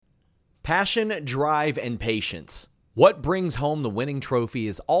Passion, drive, and patience. What brings home the winning trophy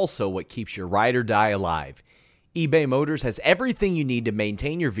is also what keeps your ride or die alive. eBay Motors has everything you need to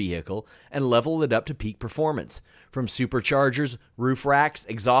maintain your vehicle and level it up to peak performance. From superchargers, roof racks,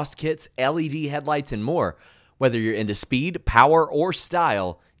 exhaust kits, LED headlights, and more. Whether you're into speed, power, or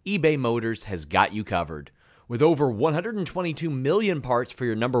style, eBay Motors has got you covered. With over 122 million parts for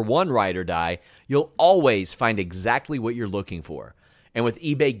your number one ride or die, you'll always find exactly what you're looking for. And with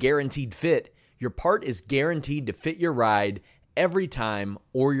eBay Guaranteed Fit, your part is guaranteed to fit your ride every time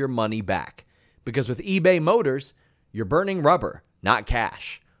or your money back. Because with eBay Motors, you're burning rubber, not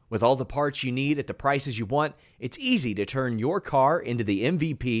cash. With all the parts you need at the prices you want, it's easy to turn your car into the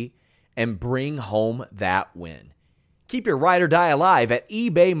MVP and bring home that win. Keep your ride or die alive at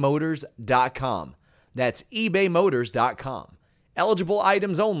ebaymotors.com. That's ebaymotors.com. Eligible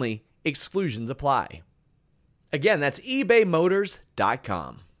items only. Exclusions apply. Again, that's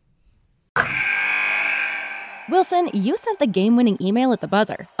ebaymotors.com. Wilson, you sent the game-winning email at the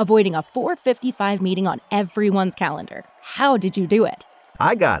buzzer, avoiding a 4:55 meeting on everyone's calendar. How did you do it?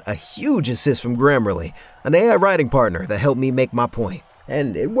 I got a huge assist from Grammarly, an AI writing partner that helped me make my point.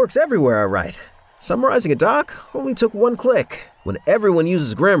 And it works everywhere I write. Summarizing a doc only took one click. When everyone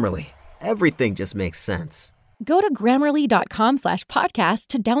uses Grammarly, everything just makes sense. Go to Grammarly.com/podcast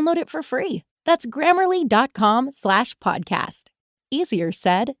to download it for free. That's Grammarly.com/podcast. Easier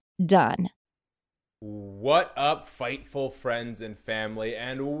said, done. What up, Fightful friends and family,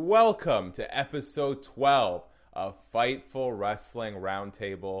 and welcome to episode 12 of Fightful Wrestling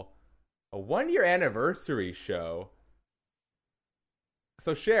Roundtable, a one-year anniversary show.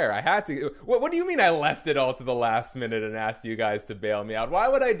 So, Cher, I had to... What do you mean I left it all to the last minute and asked you guys to bail me out? Why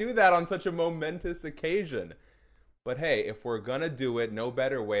would I do that on such a momentous occasion? But hey, if we're gonna do it, no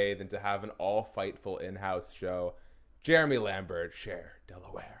better way than to have an all-Fightful in-house show. Jeremy Lambert, Cher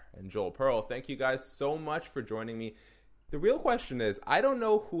Delaware, and Joel Pearl, thank you guys so much for joining me. The real question is, I don't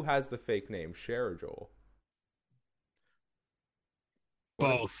know who has the fake name, Cher or Joel?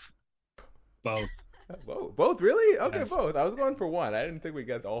 Both. Both, really? Okay, Yes. Both. I was going for one. I didn't think we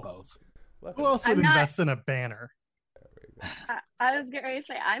got all Both. Who else would invest in a banner? I was going to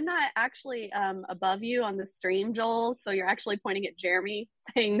say, I'm not actually above you on the stream, Joel. So you're actually pointing at Jeremy,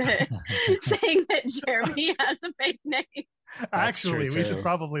 saying that Jeremy has a fake name. Actually, true, we too. should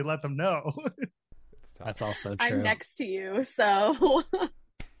probably let them know. That's also true. I'm next to you, so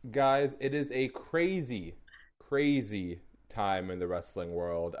Guys, it is a crazy time in the wrestling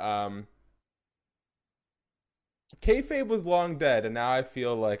world. Kayfabe was long dead, and now I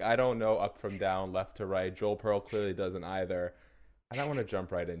feel like I don't know up from down, left to right. Joel Pearl clearly doesn't either. And I want to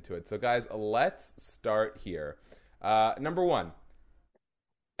jump right into it. So, guys, let's start here. Number one,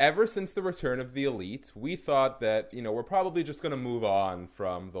 ever since the return of the Elite, we thought that, we're probably just going to move on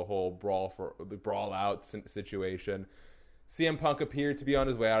from the whole brawl out situation. CM Punk appeared to be on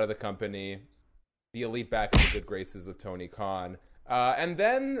his way out of the company. The Elite back in the good graces of Tony Khan. And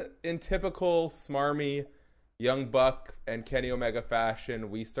then, in typical smarmy Young Buck and Kenny Omega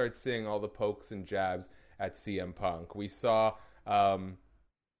fashion, we start seeing all the pokes and jabs at CM Punk. We saw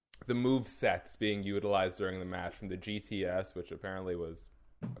the move sets being utilized during the match from the GTS, which apparently was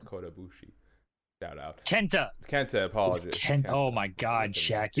Kota Ibushi. Shout out. Kenta, apologies. Kenta. Oh my God,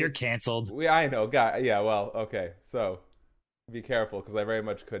 Shaq, you're canceled. I know, guy. Yeah, well, okay. So be careful, because I very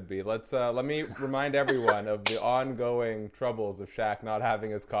much could be. Let me remind everyone of the ongoing troubles of Shaq not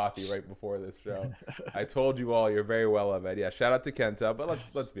having his coffee right before this show. I told you all, you're very well of it. Yeah, shout out to Kenta, but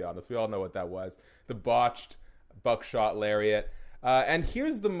let's be honest, we all know what that was. The botched buckshot lariat. And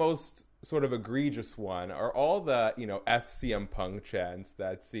here's the most sort of egregious one, are all the, FCM Punk chants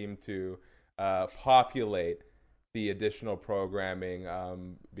that seem to populate the additional programming,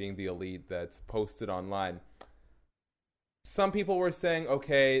 being the Elite, that's posted online. Some people were saying,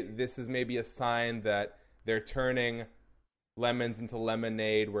 okay, this is maybe a sign that they're turning lemons into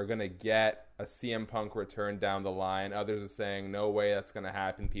lemonade. We're going to get a CM Punk return down the line. Others are saying, no way that's going to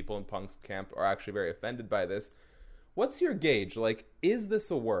happen. People in Punk's camp are actually very offended by this. What's your gauge? Is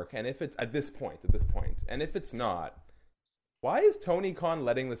this a work? And if it's at this point, and if it's not, why is Tony Khan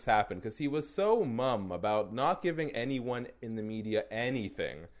letting this happen? Because he was so mum about not giving anyone in the media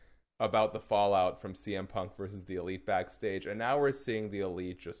anything about the fallout from CM Punk versus the Elite backstage, and now we're seeing the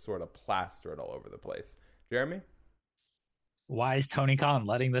Elite just sort of plaster it all over the place. Jeremy? Why is Tony Khan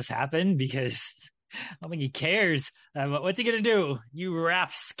letting this happen? Because I don't think he cares. What's he gonna do? You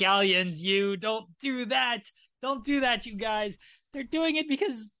rapscallions, you don't do that. Don't do that, you guys. They're doing it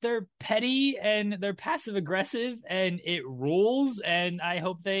because they're petty and they're passive aggressive, and it rules. And I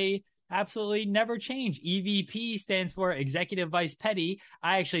hope they absolutely never change. EVP stands for Executive Vice Petty.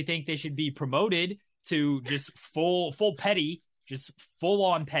 I actually think they should be promoted to just full petty, just full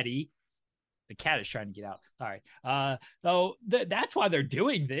on petty. The cat is trying to get out. Sorry. So that's why they're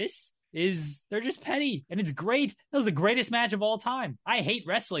doing this. Is they're just petty, and it's great. That was the greatest match of all time. I hate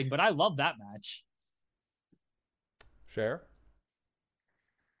wrestling, but I love that match. Cher?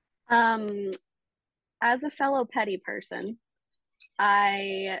 As a fellow petty person,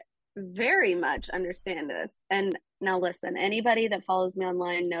 I very much understand this. And now listen, anybody that follows me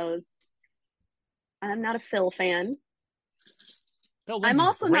online knows I'm not a Phil fan. I'm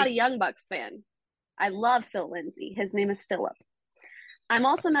also not a Young Bucks fan. I love Phil Lindsay. His name is Philip. I'm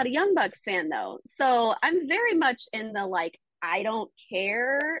also not a Young Bucks fan, though. So I'm very much in the, like, I don't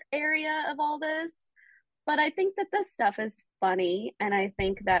care area of all this. But I think that this stuff is funny. And I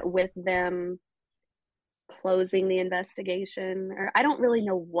think that with them closing the investigation, or I don't really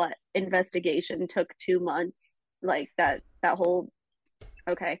know what investigation took 2 months, like that whole,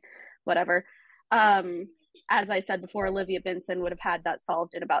 okay, whatever. As I said before, Olivia Benson would have had that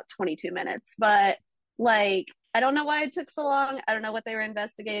solved in about 22 minutes. But, like, I don't know why it took so long. I don't know what they were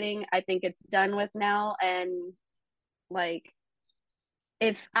investigating. I think it's done with now. And, like,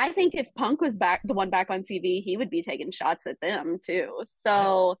 if Punk was the one back on TV, he would be taking shots at them, too.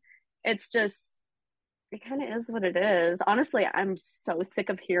 So it's just, it kind of is what it is. Honestly, I'm so sick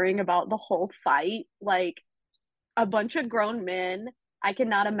of hearing about the whole fight. Like, a bunch of grown men. I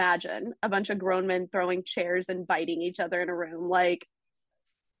cannot imagine a bunch of grown men throwing chairs and biting each other in a room. Like,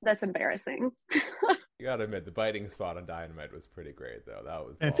 that's embarrassing. You gotta admit, the biting spot on Dynamite was pretty great, though. That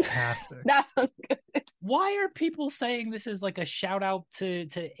was fantastic. That was good. Why are people saying this is like a shout out to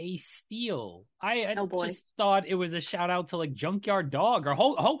Ace Steel? I just thought it was a shout out to like Junkyard Dog or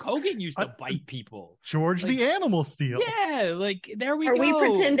Hulk Hogan used to bite people. George the Animal Steel. Yeah, like there we go. Are we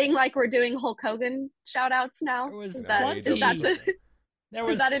pretending like we're doing Hulk Hogan shout outs now? Is that any better?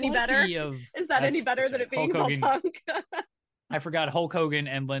 Is that any better than it being Hulk Punk? I forgot Hulk Hogan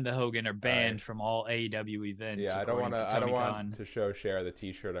and Linda Hogan are banned from all AEW events. Yeah, I don't want to show Cher the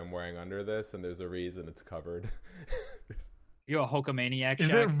T-shirt I'm wearing under this, and there's a reason it's covered. You're a Hulkamaniac.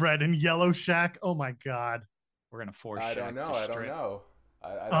 Is it red and yellow, Shaq? Oh my God! We're gonna force. I don't know.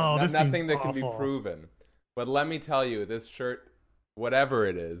 This nothing that awful. can be proven. But let me tell you, this shirt, whatever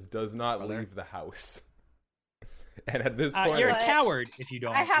it is, does not leave the house. And at this point, you're a coward if you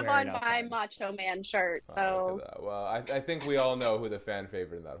don't. I have wear on my Macho Man shirt, so. Well, I think we all know who the fan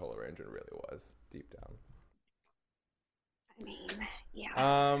favorite in that whole arrangement really was, deep down. I mean,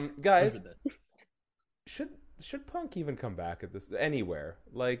 yeah. Guys, should Punk even come back at this anywhere?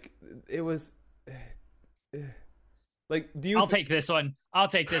 Like, it was. Like, do you? I'll take this one.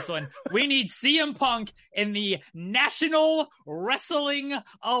 We need CM Punk in the National Wrestling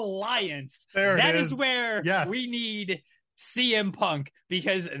Alliance. That is where we need CM Punk,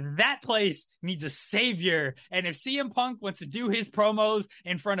 because that place needs a savior. And if CM Punk wants to do his promos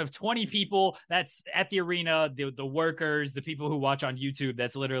in front of 20 people, that's at the arena, the workers, the people who watch on YouTube,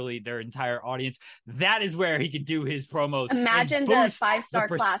 that's literally their entire audience. That is where he could do his promos. Imagine the 5-star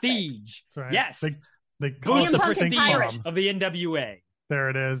prestige. That's right. Yes. Boost the prestige of the NWA. There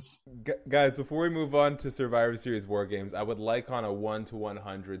it is. Guys, before we move on to Survivor Series WarGames, I would like on a 1 to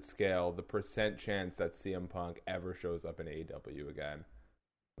 100 scale the % chance that CM Punk ever shows up in AEW again.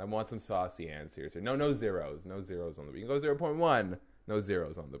 I want some saucy answers here. No zeros. No zeros on the board. You can go 0.1. No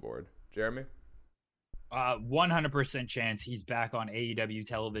zeros on the board. Jeremy? 100% chance he's back on AEW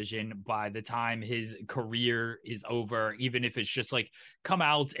television by the time his career is over, even if it's just like come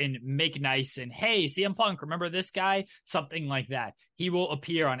out and make nice and hey, CM Punk, remember this guy? Something like that. He will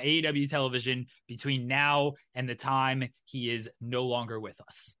appear on AEW television between now and the time he is no longer with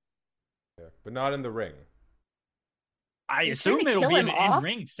us. Yeah, but not in the ring. I assume it'll be an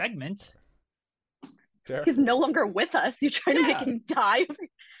in-ring segment. Sure. He's no longer with us. You're trying to make him die?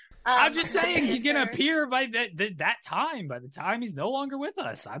 I'm just saying he's going to appear by that time, by the time he's no longer with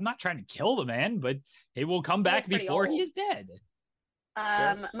us. I'm not trying to kill the man, but he will come back before he is dead.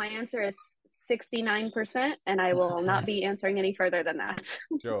 My answer is 69%, and I will not be answering any further than that.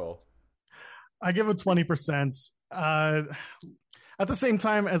 Joel? I give it 20%. At the same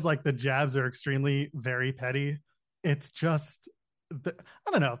time as like the jabs are extremely very petty, it's just...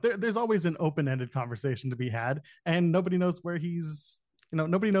 I don't know. There's always an open-ended conversation to be had, and nobody knows where he's...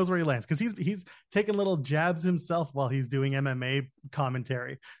 nobody knows where he lands because he's taking little jabs himself while he's doing MMA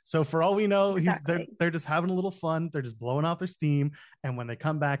commentary. So for all we know, they're just having a little fun. They're just blowing out their steam. And when they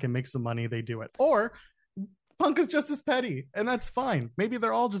come back and make some money, they do it. Or Punk is just as petty, and that's fine. Maybe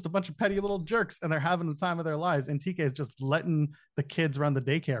they're all just a bunch of petty little jerks, and they're having the time of their lives, and TK is just letting the kids run the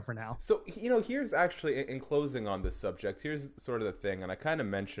daycare for now. So, here's actually, in closing on this subject, here's sort of the thing, and I kind of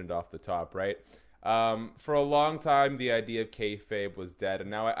mentioned off the top, right? For a long time, the idea of kayfabe was dead, and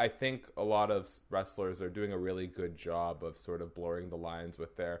now I think a lot of wrestlers are doing a really good job of sort of blurring the lines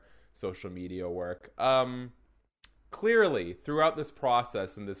with their social media work. Clearly, throughout this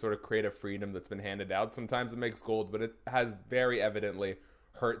process and this sort of creative freedom that's been handed out, sometimes it makes gold, but it has very evidently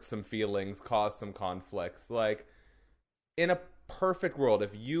hurt some feelings, caused some conflicts. Like, in a perfect world,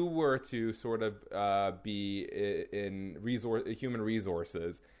 if you were to sort of be in human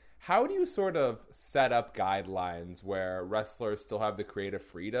resources, how do you sort of set up guidelines where wrestlers still have the creative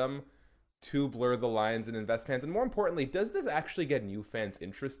freedom to blur the lines and invest fans? And more importantly, does this actually get new fans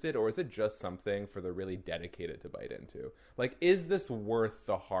interested, or is it just something for the really dedicated to bite into? Like, is this worth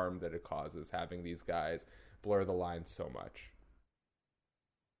the harm that it causes, having these guys blur the lines so much?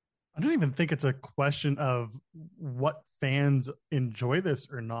 I don't even think it's a question of what fans enjoy this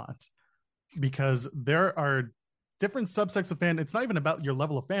or not, because there are different subsects of fan. It's not even about your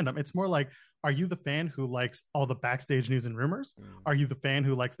level of fandom. It's more like, are you the fan who likes all the backstage news and rumors? Are you the fan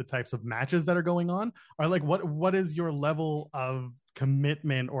who likes the types of matches that are going on? Or like, what is your level of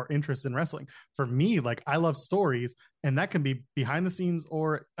commitment or interest in wrestling? For me, like, I love stories, and that can be behind the scenes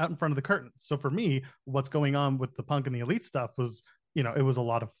or out in front of the curtain. So for me, what's going on with the Punk and the Elite stuff was, it was a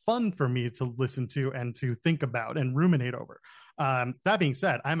lot of fun for me to listen to and to think about and ruminate over. That being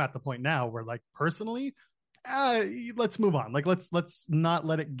said, I'm at the point now where, like, personally, let's move on. Like, let's not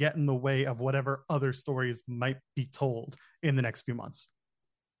let it get in the way of whatever other stories might be told in the next few months.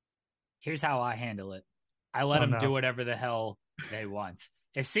 Here's how I handle it. I let them do whatever the hell they want.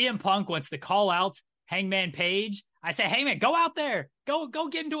 If CM Punk wants to call out Hangman Page, I say, Hangman, go out there. Go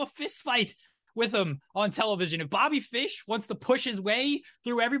get into a fist fight with him on television. If Bobby Fish wants to push his way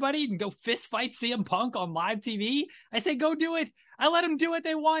through everybody and go fist fight CM Punk on live TV, I say, go do it. I let them do what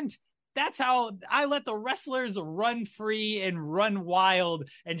they want. That's how I let the wrestlers run free and run wild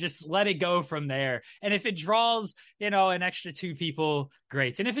and just let it go from there. And if it draws, an extra 2 people,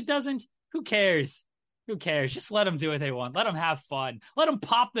 great. And if it doesn't, who cares? Who cares? Just let them do what they want. Let them have fun. Let them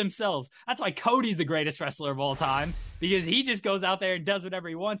pop themselves. That's why Cody's the greatest wrestler of all time, because he just goes out there and does whatever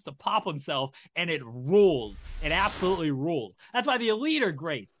he wants to pop himself, and it rules. It absolutely rules. That's why the Elite are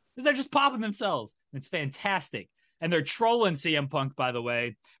great, because they're just popping themselves. It's fantastic. And they're trolling CM Punk, by the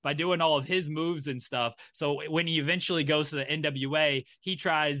way, by doing all of his moves and stuff. So when he eventually goes to the NWA, he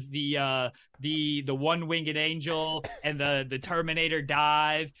tries the one-winged angel and the Terminator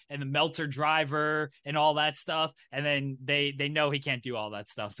dive and the Melter driver and all that stuff. And then they know he can't do all that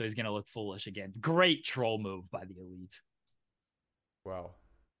stuff, so he's going to look foolish again. Great troll move by the Elite. Wow.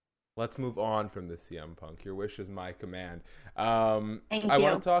 Let's move on from the CM Punk. Your wish is my command. I want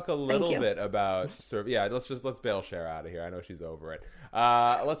to talk a little bit about let's bail Cher out of here. I know she's over it.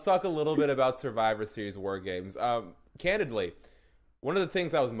 Let's talk a little bit about Survivor Series WarGames. Candidly, one of the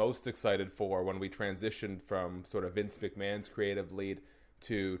things I was most excited for when we transitioned from sort of Vince McMahon's creative lead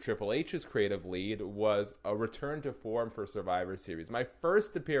to Triple H's creative lead was a return to form for Survivor Series. My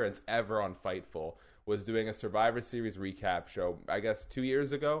first appearance ever on Fightful was doing a Survivor Series recap show, I guess 2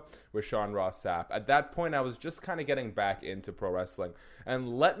 years ago, with Sean Ross Sapp. At that point, I was just kind of getting back into pro wrestling.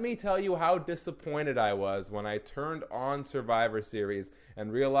 And let me tell you how disappointed I was when I turned on Survivor Series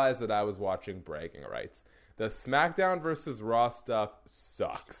and realized that I was watching bragging rights. The SmackDown versus Raw stuff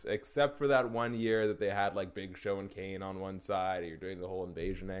sucks, except for that 1 year that they had like Big Show and Kane on one side, and you're doing the whole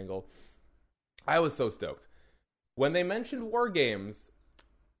invasion angle. I was so stoked. When they mentioned WarGames,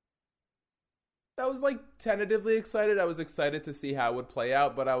 I was like tentatively excited. I was excited to see how it would play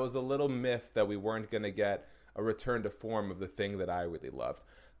out, but I was a little miffed that we weren't going to get a return to form of the thing that I really loved.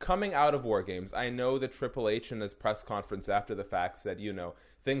 Coming out of WarGames, I know that Triple H in his press conference after the fact said,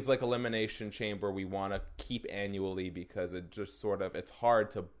 things like Elimination Chamber we want to keep annually because it just sort of, it's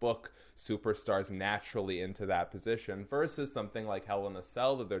hard to book superstars naturally into that position versus something like Hell in a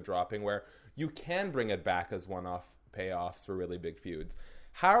Cell that they're dropping where you can bring it back as one-off payoffs for really big feuds.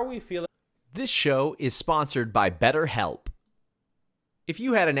 How are we feeling? This show is sponsored by BetterHelp. If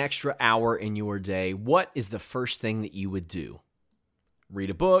you had an extra hour in your day, what is the first thing that you would do? Read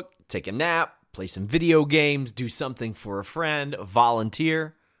a book, take a nap, play some video games, do something for a friend,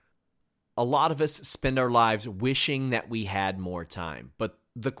 volunteer. A lot of us spend our lives wishing that we had more time. But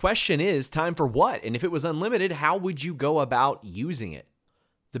the question is, time for what? And if it was unlimited, how would you go about using it?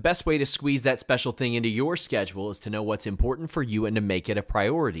 The best way to squeeze that special thing into your schedule is to know what's important for you and to make it a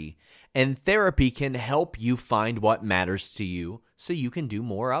priority. And therapy can help you find what matters to you so you can do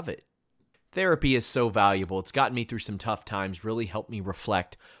more of it. Therapy is so valuable. It's gotten me through some tough times, really helped me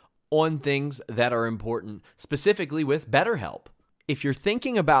reflect on things that are important, specifically with BetterHelp. If you're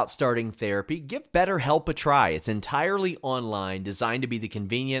thinking about starting therapy, give BetterHelp a try. It's entirely online, designed to be the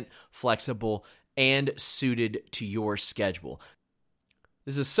convenient, flexible, and suited to your schedule.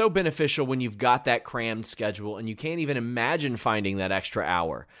 This is so beneficial when you've got that crammed schedule and you can't even imagine finding that extra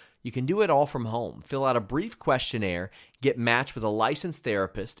hour. You can do it all from home. Fill out a brief questionnaire, get matched with a licensed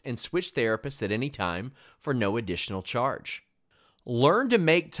therapist, and switch therapists at any time for no additional charge. Learn to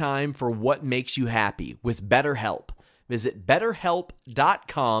make time for what makes you happy with BetterHelp. Visit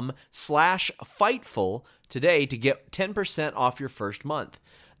betterhelp.com/Fightful today to get 10% off your first month.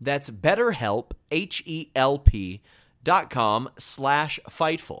 That's BetterHelp,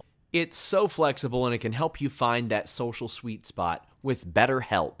 HELP.com/Fightful. It's so flexible and it can help you find that social sweet spot with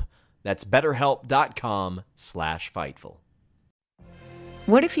BetterHelp. That's betterhelp.com/Fightful.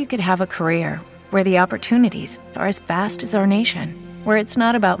 What if you could have a career where the opportunities are as vast as our nation, where it's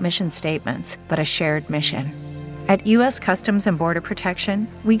not about mission statements, but a shared mission? At U.S. Customs and Border Protection,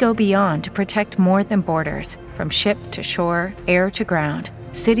 we go beyond to protect more than borders. From ship to shore, air to ground,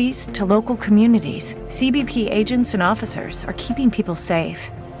 cities to local communities, CBP agents and officers are keeping people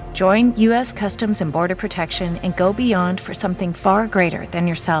safe. Join U.S. Customs and Border Protection and go beyond for something far greater than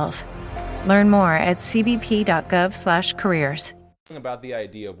yourself. Learn more at cbp.gov/careers. About the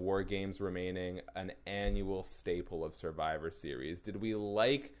idea of WarGames remaining an annual staple of Survivor Series. Did we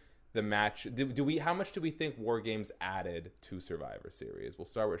like the match? How much do we think WarGames added to Survivor Series? We'll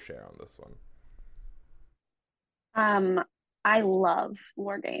start with Cher on this one. I love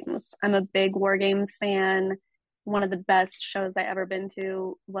WarGames. I'm a big WarGames fan. One of the best shows I ever been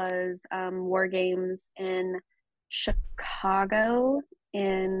to was WarGames in Chicago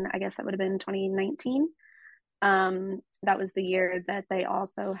I guess that would have been 2019. That was the year that they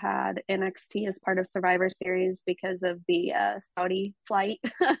also had NXT as part of Survivor Series because of the Saudi flight.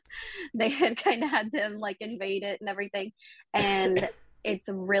 They had kind of had them like invade it and everything. And it's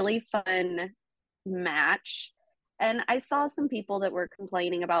a really fun match. And I saw some people that were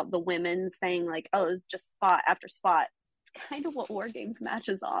complaining about the women saying like, oh, it's just spot after spot. It's kind of what WarGames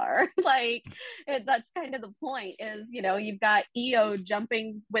matches are. That's kind of the point is, you've got Io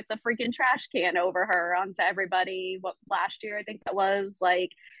jumping with the freaking trash can over her onto everybody. What last year, I think that was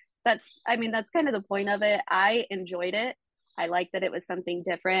that's kind of the point of it. I enjoyed it. I like that it was something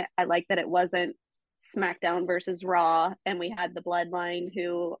different. I like that it wasn't SmackDown versus Raw and we had the Bloodline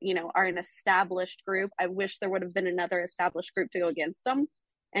who, are an established group. I wish there would have been another established group to go against them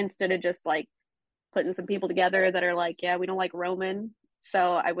instead of just putting some people together that are like, yeah, we don't like Roman.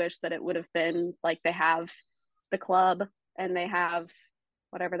 So I wish that it would have been like they have the club and they have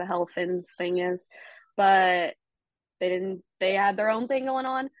whatever the hell Finn's thing is, but they didn't. They had their own thing going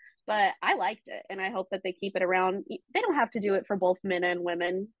on, but I liked it and I hope that they keep it around. They don't have to do it for both men and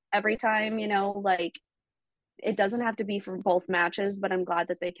women every time, it doesn't have to be for both matches, but I'm glad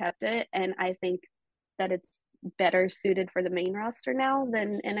that they kept it. And I think that it's better suited for the main roster now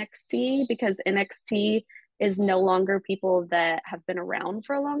than NXT because NXT is no longer people that have been around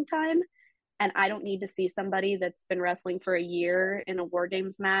for a long time. And I don't need to see somebody that's been wrestling for a year in a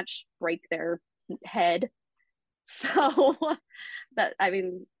WarGames match break their head. So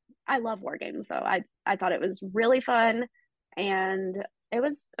I love WarGames though. I thought it was really fun and it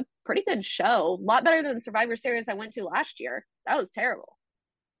was a pretty good show. A lot better than the Survivor Series I went to last year. That was terrible.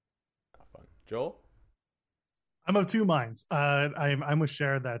 Not fun. Joel? I'm of two minds. I'm with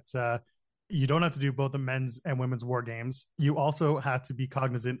Cher that you don't have to do both the men's and women's war games. You also have to be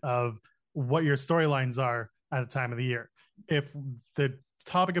cognizant of what your storylines are at the time of the year. If the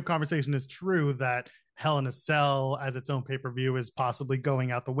topic of conversation is true that Hell in a Cell as its own pay-per-view is possibly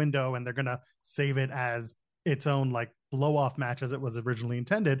going out the window and they're going to save it as its own blow-off match as it was originally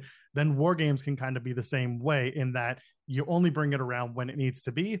intended, then War Games can kind of be the same way in that you only bring it around when it needs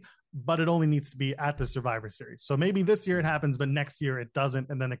to be, but it only needs to be at the Survivor Series. So maybe this year it happens, but next year it doesn't,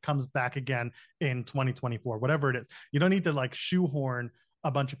 and then it comes back again in 2024, whatever it is. You don't need to shoehorn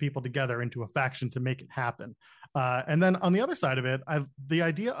a bunch of people together into a faction to make it happen. And then on the other side of it, the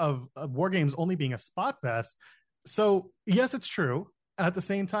idea of War Games only being a spot fest. So yes, it's true. At the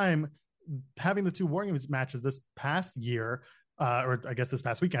same time, having the two War Games matches this past year, or I guess this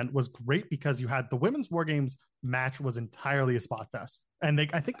past weekend, was great because you had the women's War Games match was entirely a spot fest. And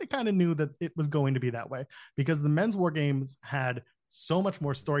I think they kind of knew that it was going to be that way because the men's War Games had so much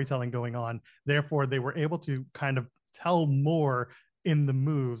more storytelling going on. Therefore, they were able to kind of tell more in the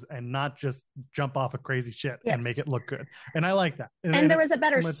moves and not just jump off of crazy shit and make it look good. And I like that. And there was a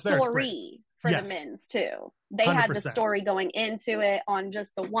better story for Yes. the men's too. They had the 100%. story going into it on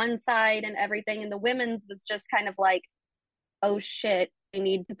just the one side and everything, and the women's was just kind of like, oh shit, we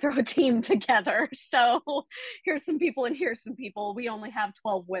need to throw a team together. So here's some people and here's some people. We only have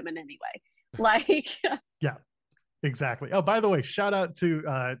 12 women anyway. Like, Yeah, exactly. Oh, by the way, shout out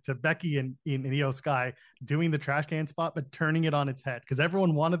to Becky and Io Sky doing the trash can spot, but turning it on its head, because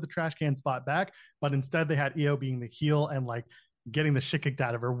everyone wanted the trash can spot back, but instead they had Io being the heel and like getting the shit kicked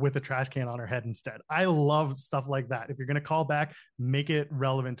out of her with a trash can on her head instead. I love stuff like that. If you're going to call back, make it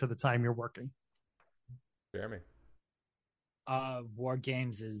relevant to the time you're working. Jeremy.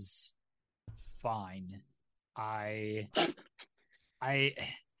 WarGames is fine.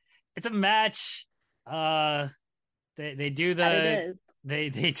 It's a match. They do the they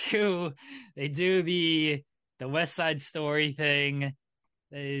do the West Side Story thing.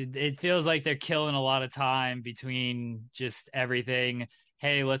 It feels like they're killing a lot of time between just everything.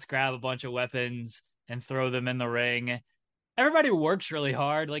 Hey, let's grab a bunch of weapons and throw them in the ring. Everybody works really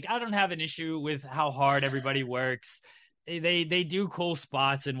hard. Like, I don't have an issue with how hard everybody works. They do cool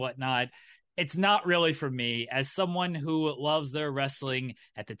spots and whatnot. It's not really for me. As someone who loves their wrestling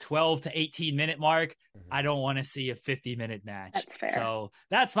at the 12 to 18 minute mark, I don't want to see a 50-minute match. That's fair. So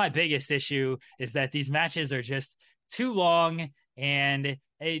that's my biggest issue, is that these matches are just too long, and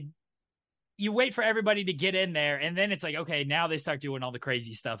you wait for everybody to get in there, and then it's like, okay, now they start doing all the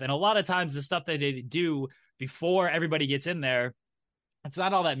crazy stuff. And a lot of times the stuff that they do before everybody gets in there, it's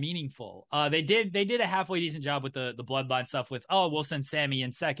not all that meaningful. They did a halfway decent job with the bloodline stuff with, oh, we'll send Sammy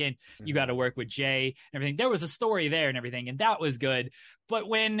in second. You got to work with Jay and everything. There was a story there and everything, and that was good. But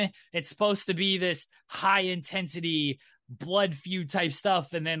when it's supposed to be this high intensity blood feud type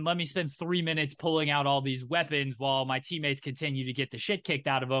stuff, and then let me spend 3 minutes pulling out all these weapons while my teammates continue to get the shit kicked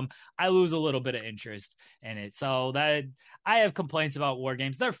out of them, I lose a little bit of interest in it. So that I have complaints about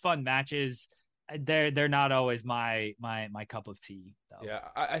WarGames. They're fun matches. They're not always my cup of tea, though. Yeah,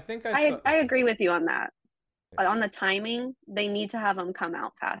 I think I agree with you on that. On the timing, they need to have them come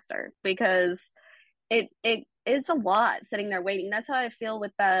out faster, because it's a lot sitting there waiting. That's how I feel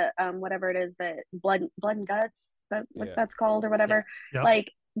with the whatever it is, that blood and guts, that's called, or whatever. Yeah. Yep.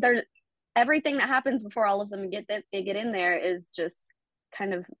 Like, there's everything that happens before all of them get in there is just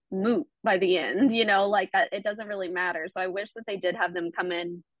kind of moot by the end. Like, that, it doesn't really matter. So I wish that they did have them come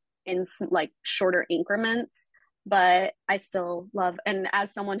in like shorter increments, but I still love, and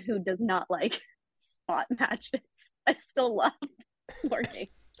as someone who does not like spot matches, I still love WarGames.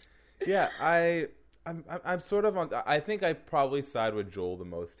 Yeah, I'm sort of on. I think I probably side with Joel the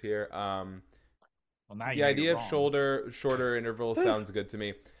most here. The idea of shorter intervals sounds good to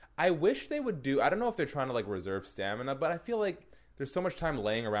me. I wish they would do. I don't know if they're trying to like reserve stamina, but I feel like there's so much time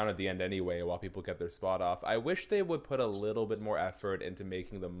laying around at the end anyway while people get their spot off. I wish they would put a little bit more effort into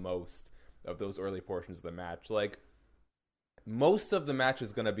making the most of those early portions of the match. Like, most of the match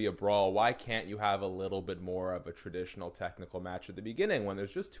is going to be a brawl. Why can't you have a little bit more of a traditional technical match at the beginning when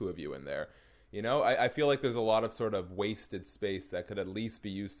there's just two of you in there? I feel like there's a lot of sort of wasted space that could at least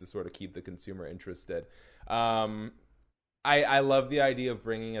be used to sort of keep the consumer interested. I love the idea of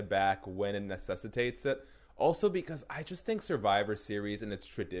bringing it back when it necessitates it. Also because I just think Survivor Series in its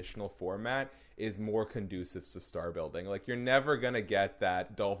traditional format is more conducive to star building. Like, you're never going to get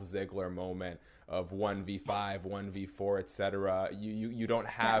that Dolph Ziggler moment of 1v5, 1v4, etc. You don't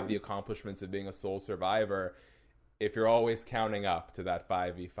have the accomplishments of being a sole survivor if you're always counting up to that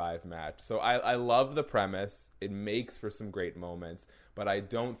 5v5 match. So I love the premise. It makes for some great moments, but I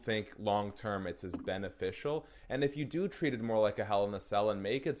don't think long-term it's as beneficial. And if you do treat it more like a Hell in a Cell and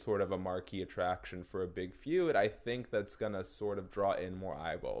make it sort of a marquee attraction for a big feud, I think that's going to sort of draw in more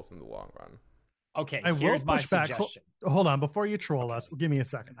eyeballs in the long run. Okay, I here's will my push back. suggestion. Hold on, before you troll us, give me a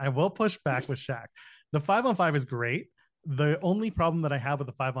second. I will push back with Shaq. The 5-on-5 is great. The only problem that I have with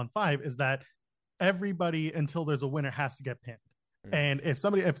the 5-on-5 is that everybody, until there's a winner, has to get pinned. And if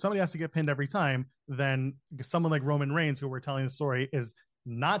somebody has to get pinned every time, then someone like Roman Reigns, who we're telling the story, is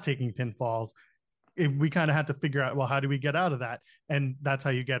not taking pinfalls. We kind of had to figure out, well, how do we get out of that? And that's how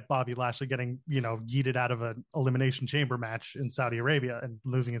you get Bobby Lashley getting, yeeted out of an elimination chamber match in Saudi Arabia and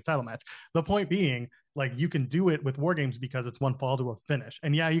losing his title match. The point being, like, you can do it with WarGames because it's one fall to a finish.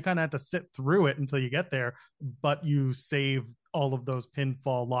 And yeah, you kind of have to sit through it until you get there, but you save all of those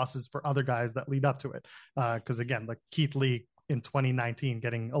pinfall losses for other guys that lead up to it. Because again, like Keith Lee in 2019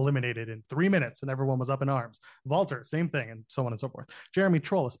 getting eliminated in 3 minutes and everyone was up in arms. Walter, same thing, and so on and so forth. Jeremy,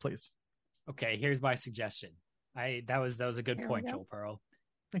 troll us, please. Okay, here's my suggestion. That was a good point, Joel Pearl.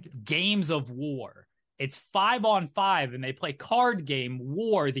 Thank you. Games of War. It's 5-on-5, and they play card game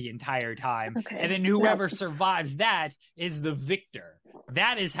war the entire time. Okay. And then whoever survives that is the victor.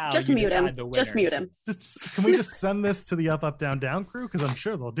 That is how Just you mute him. decide the winners. Just mute him. Can we just send this to the Up, Down, Down crew? Because I'm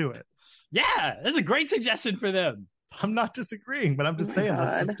sure they'll do it. Yeah, that's a great suggestion for them. I'm not disagreeing, but I'm just saying,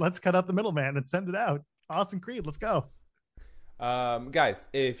 let's cut out the middleman and send it out. Austin Creed, let's go. Guys,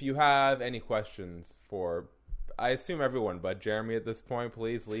 if you have any questions for, I assume everyone but Jeremy at this point,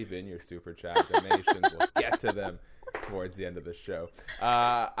 please leave in your super chat donations. We'll get to them towards the end of the show.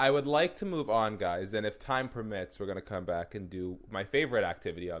 I would like to move on, guys, and if time permits, we're going to come back and do my favorite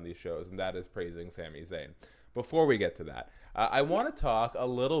activity on these shows, and that is praising Sami Zayn. Before we get to that, I want to talk a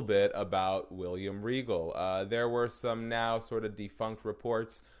little bit about William Regal. There were some now sort of defunct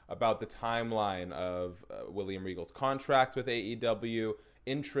reports about the timeline of William Regal's contract with AEW,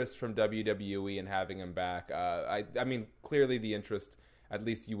 interest from WWE in having him back. I mean, clearly the interest, at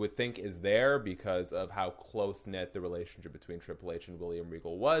least you would think, is there because of how close-knit the relationship between Triple H and William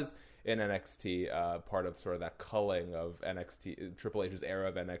Regal was in NXT. Part of sort of that culling of NXT, Triple H's era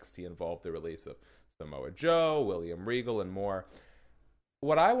of NXT involved the release of Samoa Joe, William Regal, and more.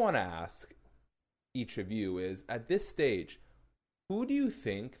 What I want to ask each of you is, at this stage, who do you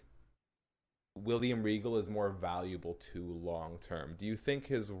think William Regal is more valuable to long term? Do you think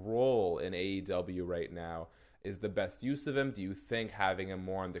his role in AEW right now is the best use of him? Do you think having him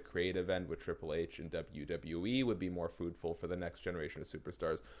more on the creative end with Triple H and WWE would be more fruitful for the next generation of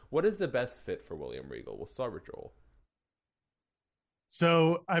superstars? What is the best fit for William Regal? We'll start with Joel.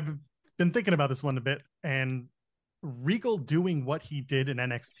 So I've been thinking about this one a bit, and Regal doing what he did in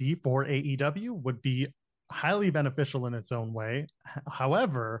NXT for AEW would be highly beneficial in its own way.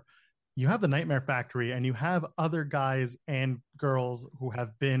 However, you have the Nightmare Factory and you have other guys and girls who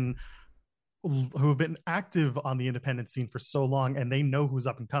have been active on the independent scene for so long, and they know who's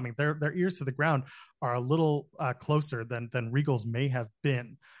up and coming. Their ears to the ground are a little closer than Regal's may have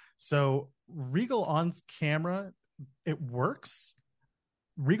been. So Regal on camera, it works.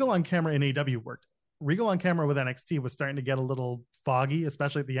 Regal on camera in AEW worked. Regal on camera with NXT was starting to get a little foggy,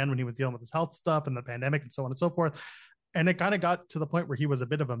 especially at the end when he was dealing with his health stuff and the pandemic and so on and so forth. And it kind of got to the point where he was a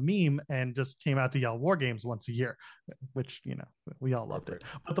bit of a meme and just came out to yell WarGames once a year, which, you know, we all loved it.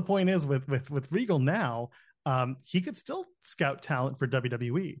 But the point is with Regal now, he could still scout talent for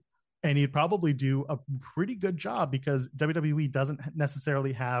WWE, and he'd probably do a pretty good job because WWE doesn't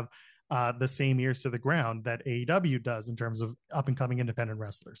necessarily have the same ears to the ground that AEW does in terms of up and coming independent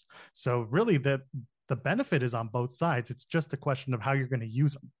wrestlers. So really the benefit is on both sides. It's just a question of how you're going to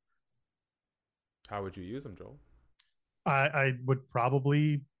use them. How would you use them, Joel? I would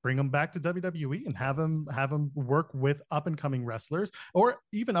probably bring him back to WWE and have him work with up and coming wrestlers or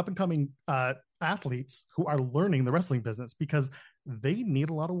even up and coming athletes who are learning the wrestling business, because they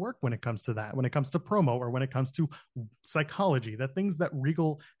need a lot of work when it comes to that, when it comes to promo or when it comes to psychology, the things that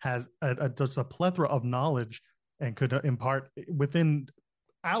Regal has just a plethora of knowledge and could impart within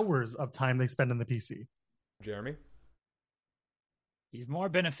hours of time they spend in the PC. Jeremy? He's more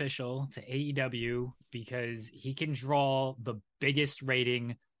beneficial to AEW because he can draw the biggest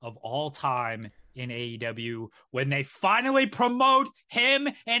rating of all time in AEW when they finally promote him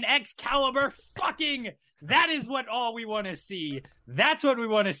and Excalibur fucking. That is what all we want to see. That's what we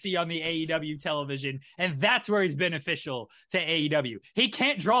want to see on the AEW television, and that's where he's beneficial to AEW. He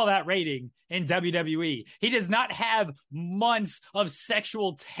can't draw that rating in WWE. He does not have months of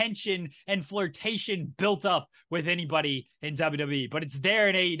sexual tension and flirtation built up with anybody in WWE, but it's there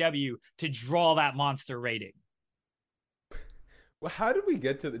in AEW to draw that monster rating. Well, how did we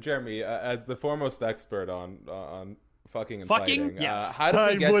get to Jeremy, as the foremost expert on fucking and fighting? Yes. How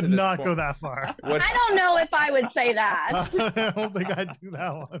did we get I would to this not point? go that far. I don't know if I would say that. I don't think I'd do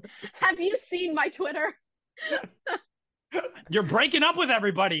that one. Have you seen my Twitter? You're breaking up with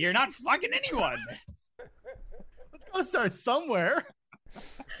everybody. You're not fucking anyone. Let's go start somewhere.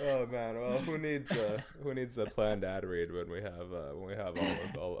 Oh man, well, who needs a planned ad read when we have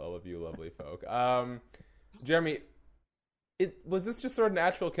all of you lovely folk? Jeremy, was this just sort of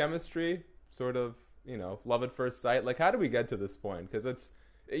natural chemistry, sort of, you know, love at first sight? Like, how do we get to this point? Because it's,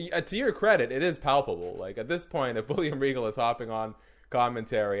 to your credit, it is palpable. Like, at this point, if William Regal is hopping on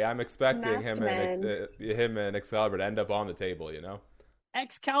commentary, I'm expecting him and Excalibur to end up on the table, you know?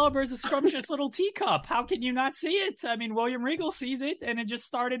 Excalibur is a scrumptious little teacup. How can you not see it? I mean, William Regal sees it, and it just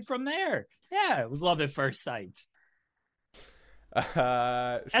started from there. Yeah, it was love at first sight. As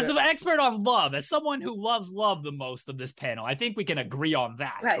the expert on love, as someone who loves love the most of this panel, I think we can agree on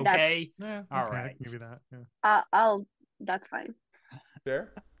that. Right, okay? All right. Maybe that. Yeah. That's fine.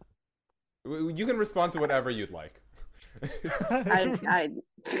 Fair. You can respond to whatever you'd like. I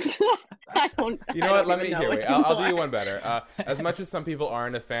don't. You know I what? don't Let even me know hear. what Wait, you I'll do want. you one better. As much as some people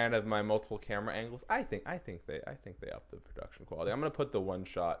aren't a fan of my multiple camera angles, I think they up the production quality. I'm gonna put the one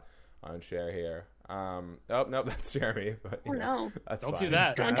shot on share here. Oh no, that's Jeremy. But Oh no! that's Don't fine. do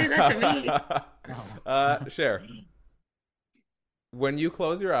that. Don't do that to me. Share. When you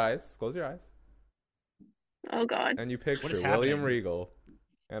close your eyes, Oh God! and you What is picture happening? William Regal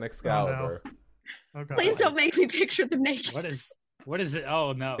and Excalibur Oh, God. Please don't make me picture them naked. What is it?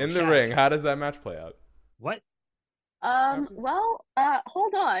 Oh no. in the Shaq. ring, how does that match play out? What? Well,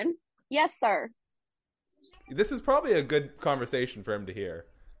 hold on. Yes, sir. This is probably a good conversation for him to hear.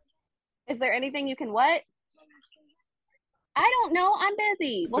 Is there anything you can what? I don't know. I'm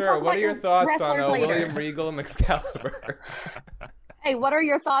busy. We'll Sir, talk what about are your your thoughts on wrestlers later. William Regal and Excalibur? Hey, what are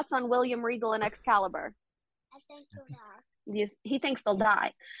your thoughts on William Regal and Excalibur? I think you'll die. He thinks they'll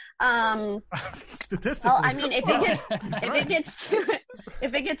die. Statistically. Well, I mean, if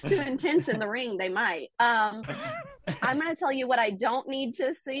it gets too intense in the ring, they might. I'm gonna tell you what I don't need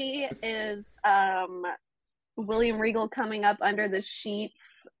to see is William Regal coming up under the sheets,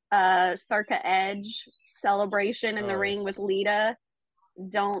 circa Edge celebration in the ring with Lita.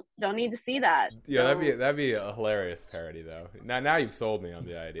 Don't need to see that. Yeah, So, that'd be a hilarious parody though. Now you've sold me on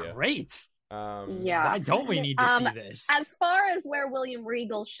the idea. Great. yeah. Why don't we need to see this? As far as where William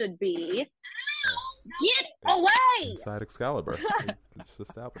Regal should be, get away! Inside Excalibur. Just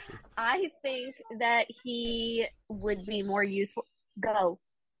establishes. I think that he would be more useful. Go.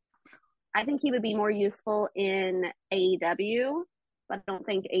 I think he would be more useful in AEW, but I don't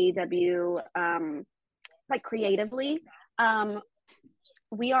think AEW, like creatively.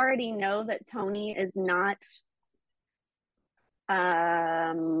 We already know that Tony is not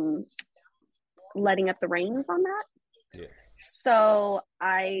letting up the reins on that. Yes. So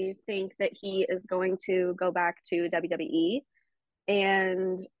I think that he is going to go back to WWE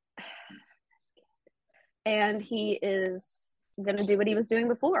and he is going to do what he was doing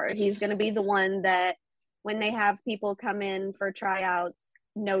before. He's going to be the one that when they have people come in for tryouts,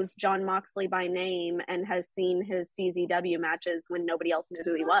 knows Jon Moxley by name and has seen his CZW matches when nobody else knew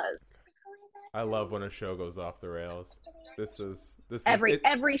who he was. I love when a show goes off the rails. This is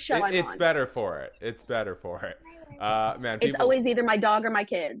Every show I'm it's on. better for it. It's better for it. Man, It's always either my dog or my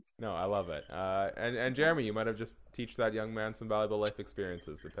kids. No, I love it. And Jeremy, you might have just teach that young man some valuable life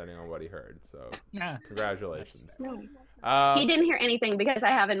experiences depending on what he heard. So Yeah. congratulations. No. He didn't hear anything because I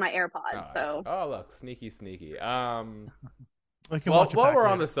have in my AirPod. So look, sneaky. Like, you Well, watch it while back we're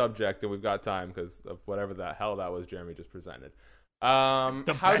on later. the subject and we've got time because of whatever the hell that was Jeremy just presented. The how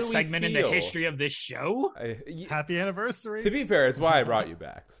best do we segment in the feel? history of this show. Happy anniversary. To be fair, it's why I brought you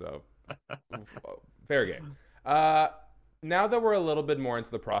back. So fair game. Now that we're a little bit more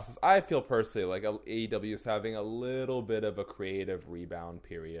into the process, I feel personally like AEW is having a little bit of a creative rebound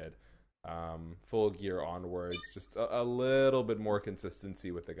period. Full gear onwards, just a little bit more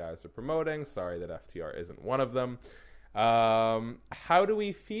consistency with the guys they're promoting. Sorry that FTR isn't one of them. How do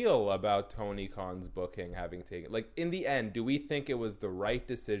we feel about Tony Khan's booking having taken, like, in the end, do we think it was the right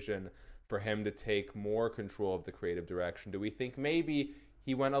decision for him to take more control of the creative direction? Do we think maybe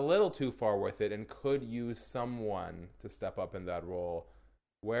he went a little too far with it and could use someone to step up in that role?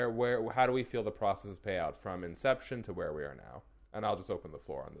 How do we feel the processes pay out from inception to where we are now? And I'll just open the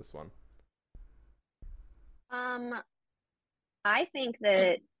floor on this one. I think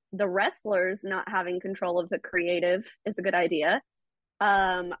that the wrestlers not having control of the creative is a good idea.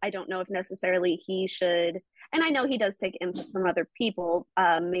 I don't know if necessarily he should, and I know he does take input from other people.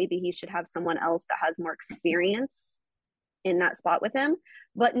 Maybe he should have someone else that has more experience in that spot with him.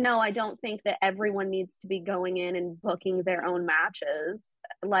 But no, I don't think that everyone needs to be going in and booking their own matches.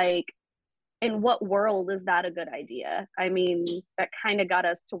 Like, in what world is that a good idea? I mean, that kind of got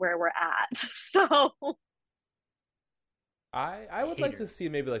us to where we're at. So I would like to see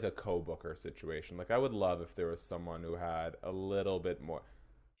maybe like a co-booker situation. Like, I would love if there was someone who had a little bit.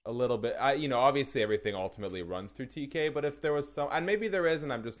 Obviously everything ultimately runs through TK, but if there was some, and maybe there is,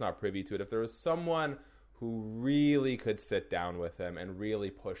 and I'm just not privy to it, if there was someone who really could sit down with him and really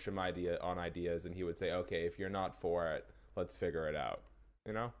push him ideas, and he would say, okay, if you're not for it, let's figure it out.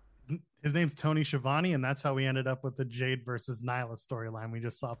 You know? His name's Tony Schiavone, and that's how we ended up with the Jade versus Nyla storyline we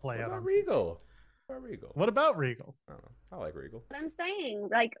just saw play out on Regal. What about Regal? I don't know. I like Regal. what I'm saying,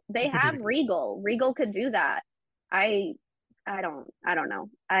 like, they have Regal. Regal could do that. I don't know.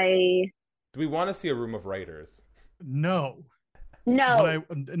 Do we want to see a room of writers? No. No.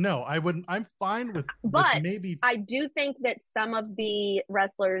 I wouldn't. I'm fine with But maybe. I do think that some of the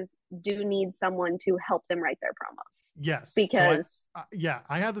wrestlers do need someone to help them write their promos. Yes. Because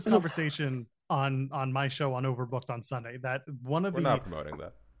I had this conversation on my show on Overbooked on Sunday that one of We're not promoting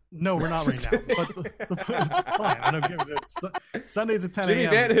that. No, we're not right now. But it's fine. I don't give it. Sunday's at 10 a.m. Jimmy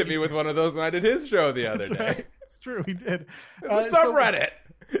Van hit me with one of those when I did his show the other day. Right. It's true, he did. It's a subreddit.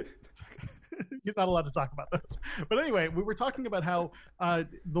 You're not allowed to talk about those. But anyway, we were talking about how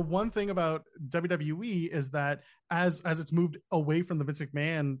the one thing about WWE is that as it's moved away from the Vince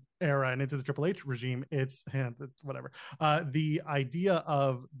McMahon era and into the Triple H regime, it's whatever. The idea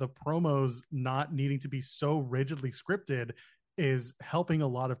of the promos not needing to be so rigidly scripted is helping a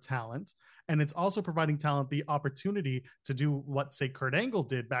lot of talent. And it's also providing talent the opportunity to do what, say, Kurt Angle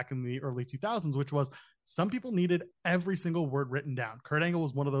did back in the early 2000s, which was some people needed every single word written down. Kurt Angle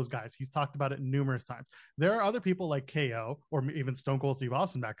was one of those guys. He's talked about it numerous times. There are other people like KO or even Stone Cold Steve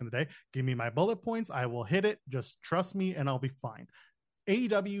Austin back in the day. Give me my bullet points. I will hit it. Just trust me and I'll be fine.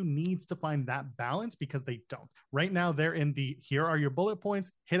 AEW needs to find that balance because they don't. Right now, they're in the here are your bullet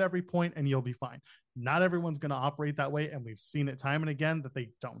points, hit every point, and you'll be fine. Not everyone's going to operate that way, and we've seen it time and again that they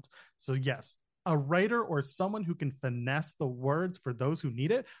don't. So yes, a writer or someone who can finesse the words for those who need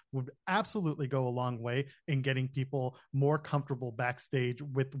it would absolutely go a long way in getting people more comfortable backstage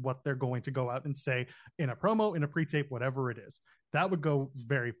with what they're going to go out and say in a promo, in a pre-tape, whatever it is. That would go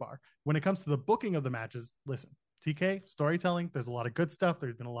very far. When it comes to the booking of the matches, listen, TK, storytelling, there's a lot of good stuff.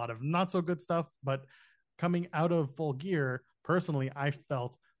 There's been a lot of not so good stuff, but coming out of Full Gear, personally, I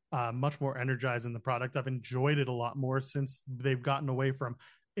felt much more energized in the product. I've enjoyed it a lot more since they've gotten away from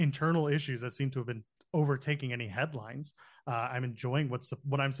internal issues that seem to have been overtaking any headlines. I'm enjoying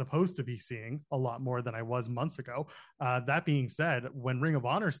what I'm supposed to be seeing a lot more than I was months ago. That being said, when Ring of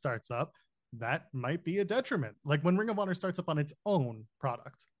Honor starts up, that might be a detriment. Like when Ring of Honor starts up on its own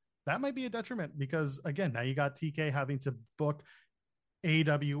product, that might be a detriment because, again, now you got TK having to book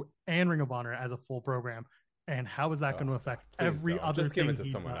AEW and Ring of Honor as a full program. And how is that going to affect every other just thing? Just give it to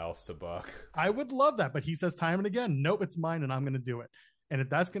someone else to book. I would love that, but he says time and again, nope, it's mine and I'm going to do it. And if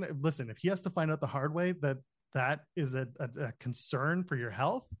that's going to, listen, if he has to find out the hard way that is a concern for your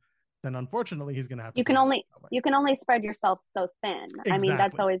health, then unfortunately he's going to have to. You can only spread yourself so thin. Exactly. I mean,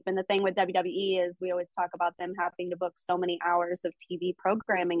 that's always been the thing with WWE is we always talk about them having to book so many hours of TV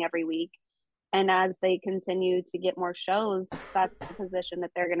programming every week. And as they continue to get more shows, that's the position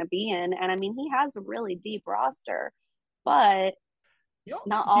that they're going to be in. And I mean, he has a really deep roster, but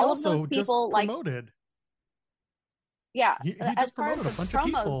not all of those people just promoted. Yeah, he just promoted a bunch of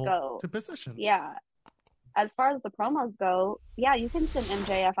people to positions. Yeah, as far as the promos go, yeah, you can send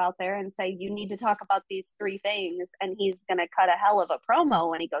MJF out there and say you need to talk about these three things, and he's going to cut a hell of a promo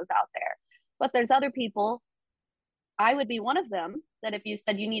when he goes out there. But there's other people. I would be one of them that if you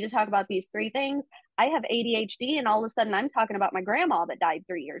said you need to talk about these three things, I have ADHD and all of a sudden I'm talking about my grandma that died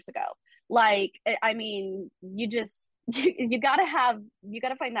 3 years ago. Like, I mean, you gotta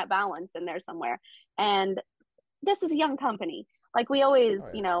find that balance in there somewhere. And this is a young company. Like we always,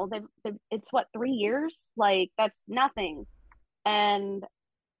 it's what, 3 years? Like that's nothing. And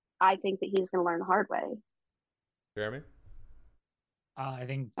I think that he's going to learn the hard way. Jeremy? I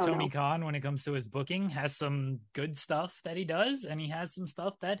think Tony Khan, when it comes to his booking, has some good stuff that he does, and he has some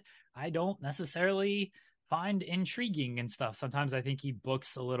stuff that I don't necessarily find intriguing and stuff. Sometimes I think he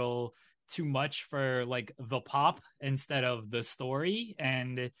books a little too much for like the pop instead of the story,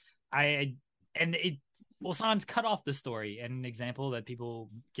 and it will sometimes cut off the story. And an example that people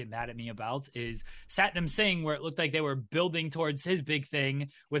get mad at me about is Satnam Singh, where it looked like they were building towards his big thing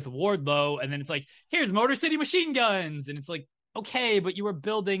with Wardlow, and then it's like, here's Motor City Machine Guns, and it's like, okay, but you were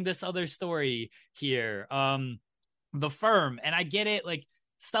building this other story here. The Firm, and I get it, like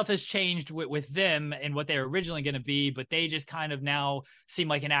stuff has changed with them and what they're originally going to be, but they just kind of now seem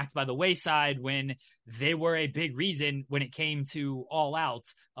like an act by the wayside when they were a big reason when it came to All Out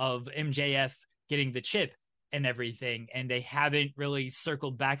of MJF getting the chip and everything, and they haven't really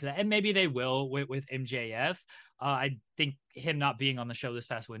circled back to that, and maybe they will with MJF. I think him not being on the show this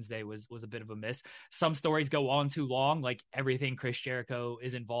past Wednesday was a bit of a miss. Some stories go on too long, like everything Chris Jericho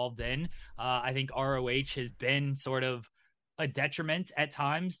is involved in. I think ROH has been sort of a detriment at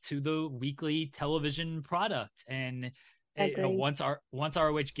times to the weekly television product. And once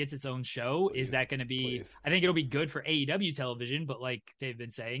ROH gets its own show, is that going to be? Please. I think it'll be good for AEW television, but like they've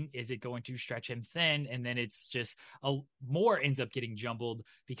been saying, is it going to stretch him thin? And then it's just more ends up getting jumbled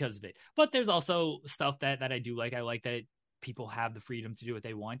because of it. But there's also stuff that I do like. I like that people have the freedom to do what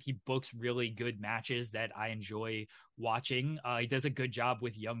they want. He books really good matches that I enjoy watching. He does a good job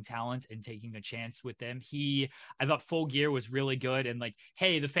with young talent and taking a chance with them. I thought Full Gear was really good, and like,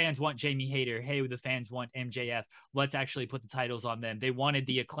 hey, the fans want Jamie Hayter. Hey, the fans want MJF. Let's actually put the titles on them. They wanted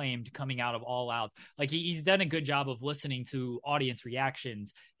the Acclaimed coming out of All Out. Like, he's done a good job of listening to audience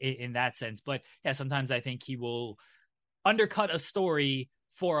reactions in that sense. But yeah, sometimes I think he will undercut a story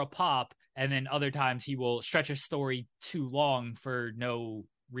for a pop, and then other times he will stretch a story too long for no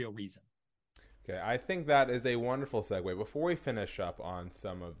real reason. Okay, I think that is a wonderful segue. Before we finish up on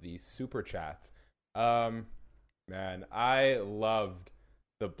some of the super chats, man, I loved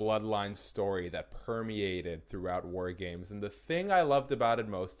the Bloodline story that permeated throughout WarGames, and the thing I loved about it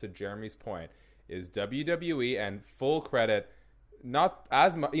most, to Jeremy's point, is WWE, and full credit, not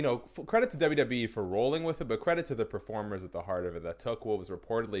as much, credit to WWE for rolling with it, but credit to the performers at the heart of it that took what was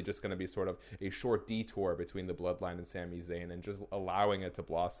reportedly just going to be sort of a short detour between the Bloodline and Sami Zayn and just allowing it to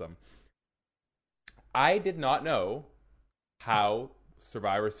blossom. I did not know how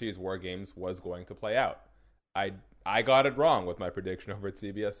Survivor Series WarGames was going to play out. I got it wrong with my prediction over at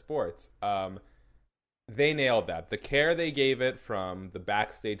CBS Sports. They nailed that. The care they gave it, from the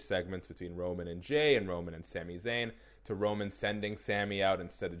backstage segments between Roman and Jay and Roman and Sami Zayn, to Roman sending Sami out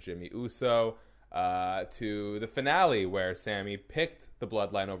instead of Jimmy Uso, to the finale where Sami picked the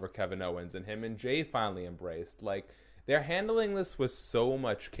Bloodline over Kevin Owens and him and Jay finally embraced. Like, they're handling this with so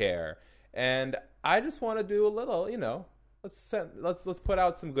much care, and I just want to do a little, let's put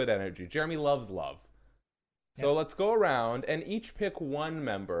out some good energy. Jeremy loves love. So let's go around and each pick one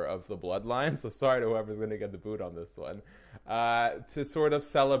member of the Bloodline. So sorry to whoever's going to get the boot on this one, to sort of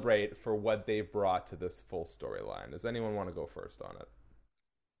celebrate for what they've brought to this full storyline. Does anyone want to go first on it?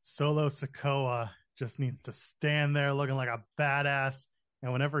 Solo Sikoa just needs to stand there looking like a badass.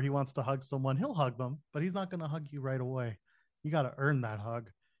 And whenever he wants to hug someone, he'll hug them, but he's not going to hug you right away. You got to earn that hug.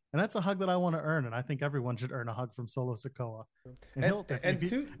 And that's a hug that I want to earn, and I think everyone should earn a hug from Solo Sikoa. And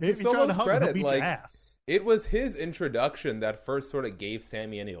to Solo's credit, like, it was his introduction that first sort of gave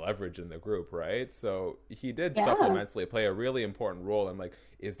Sami any leverage in the group, right? So he did supplementally play a really important role in, like,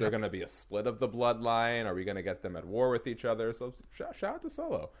 is there going to be a split of the Bloodline? Are we going to get them at war with each other? So shout out to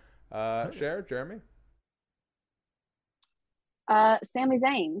Solo. Cher, Jeremy? Sami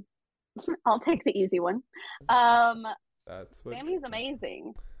Zayn. I'll take the easy one. Sami's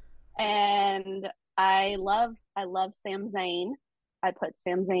amazing. And I love Sam Zayn. I put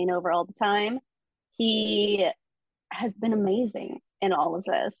Sam Zayn over all the time. He has been amazing in all of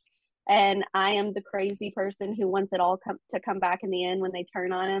this. And I am the crazy person who wants it all to come back in the end when they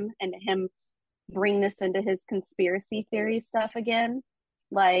turn on him, and him bring this into his conspiracy theory stuff again.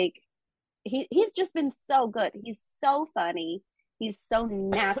 Like, he's just been so good. He's so funny. He's so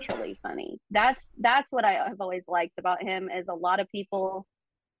naturally funny. That's what I have always liked about him, is a lot of people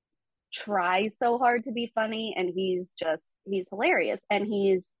try so hard to be funny, and he's hilarious, and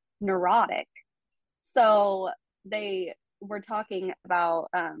he's neurotic. So they were talking about,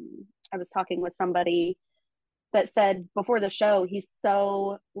 I was talking with somebody that said before the show, he's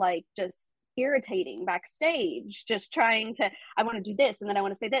so, like, just irritating backstage, just trying to, I want to do this, and then I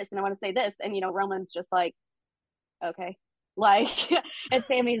want to say this, and I want to say this. And, Roman's just like, okay. Like, and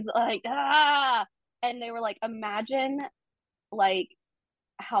Sami's like, and they were like, imagine, like,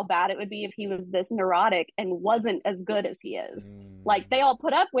 how bad it would be if he was this neurotic and wasn't as good as he is. Like, they all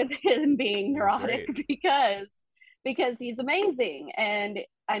put up with him being neurotic because he's amazing. And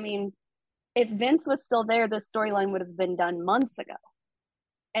I mean, if Vince was still there, this storyline would have been done months ago.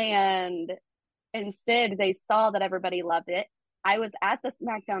 And instead, they saw that everybody loved it. I was at the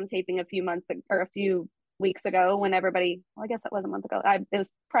SmackDown taping a few weeks ago when everybody, well, I guess that was a month ago. It was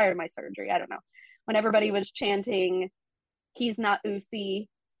prior to my surgery. I don't know. When everybody was chanting, he's not Usi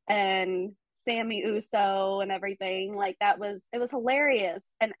and Sami Uso and everything, like, it was hilarious.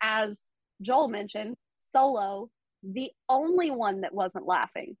 And as Joel mentioned, Solo, the only one that wasn't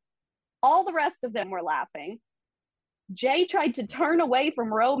laughing. All the rest of them were laughing. Jay tried to turn away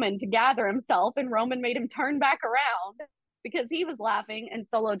from Roman to gather himself, and Roman made him turn back around because he was laughing, and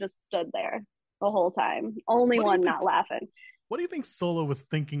Solo just stood there the whole time. Only one not laughing. What do you think Solo was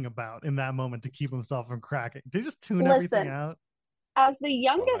thinking about in that moment to keep himself from cracking? Did he just tune everything out? As the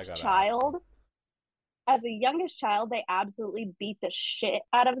youngest child, they absolutely beat the shit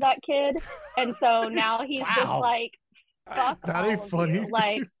out of that kid. And so now he's just like, fuck that ain't funny. You.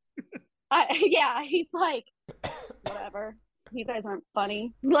 Like, he's like, whatever. You guys aren't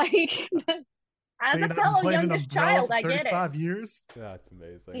funny. Like, as a fellow youngest child, I get it. 35 years? That's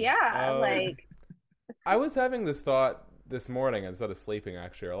amazing. Yeah, like. I was having this thought this morning instead of sleeping,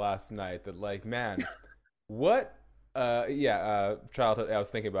 actually, or last night, that, like, man, what childhood. I was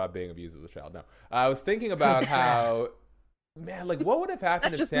thinking about being abused as a child. No, I was thinking about how, man, like what would have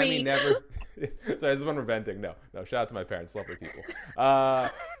happened if Sammy me. never? Sorry, this is when we're venting. No. Shout out to my parents, lovely people.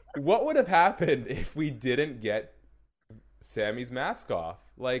 What would have happened if we didn't get Sammy's mask off?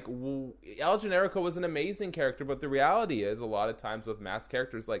 Like, El Generico was an amazing character, but the reality is, a lot of times with masked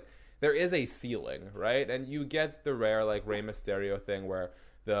characters, like there is a ceiling, right? And you get the rare like Rey Mysterio thing where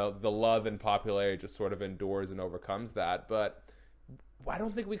the love and popularity just sort of endures and overcomes that. But I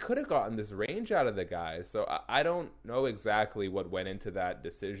don't think we could have gotten this range out of the guy. So I don't know exactly what went into that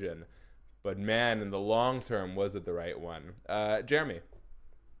decision. But man, in the long term, was it the right one? Jeremy,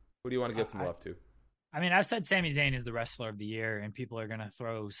 who do you want to give some love to? I mean, I've said Sami Zayn is the wrestler of the year, and people are going to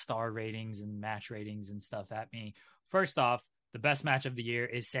throw star ratings and match ratings and stuff at me. First off, the best match of the year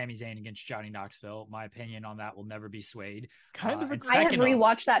is Sami Zayn against Johnny Knoxville. My opinion on that will never be swayed. I have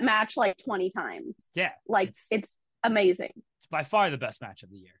rewatched that match like 20 times. Yeah. Like, it's amazing. It's by far the best match of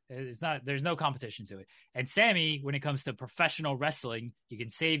the year. There's no competition to it. And Sammy, when it comes to professional wrestling, you can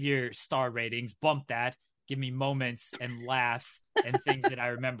save your star ratings, bump that, give me moments and laughs and things that I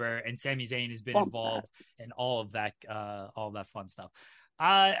remember. And Sami Zayn has been involved in all of that fun stuff.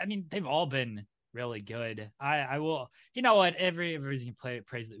 I mean, they've all been really good. I will, you know what? Every reason you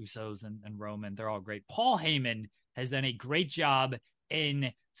praise the Usos and Roman, they're all great. Paul Heyman has done a great job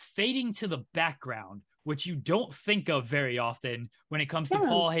in fading to the background, which you don't think of very often when it comes to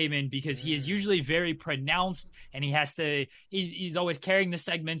Paul Heyman, because he is usually very pronounced and he's always carrying the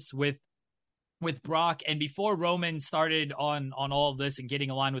segments with Brock. And before Roman started on all of this and getting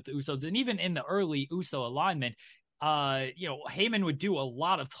aligned with the Usos, and even in the early Uso alignment, Heyman would do a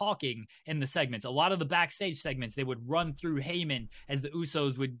lot of talking in the segments. A lot of the backstage segments, they would run through Heyman as the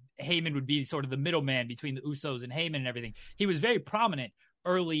Heyman would be sort of the middleman between the Usos and Heyman and everything. He was very prominent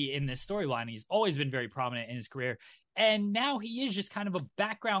early in this storyline. He's always been very prominent in his career. And now he is just kind of a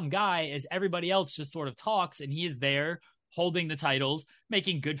background guy as everybody else just sort of talks, and he is there holding the titles,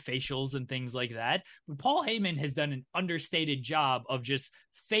 making good facials and things like that. But Paul Heyman has done an understated job of just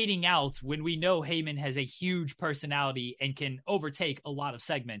fading out when we know Heyman has a huge personality and can overtake a lot of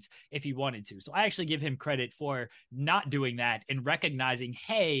segments if he wanted to. So I actually give him credit for not doing that and recognizing,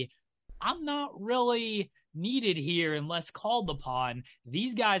 hey, I'm not really needed here unless called upon.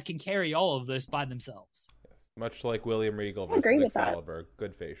 These guys can carry all of this by themselves. Yes. Much like William Regal versus Excalibur.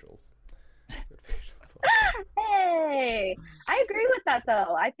 Good facials. Good facials. Hey, I agree with that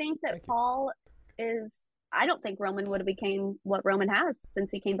though. I think that Paul is. I don't think Roman would have became what Roman has since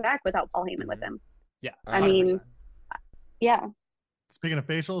he came back without Paul Heyman with him. Yeah, 100%. I mean, yeah. Speaking of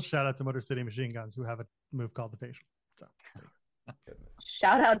facials, shout out to Motor City Machine Guns who have a move called the facial. So,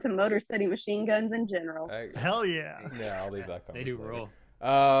 shout out to Motor City Machine Guns in general. Hell yeah! Yeah, I'll leave that. They do roll.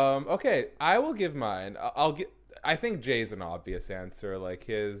 Okay, I will give mine. I think Jay's an obvious answer. Like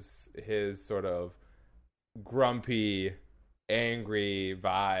his sort of grumpy, angry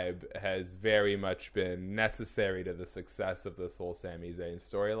vibe has very much been necessary to the success of this whole Sami Zayn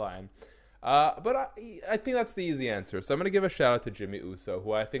storyline. But I think that's the easy answer. So I'm going to give a shout out to Jimmy Uso,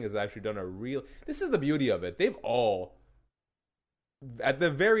 who I think has actually done this is the beauty of it. They've all, at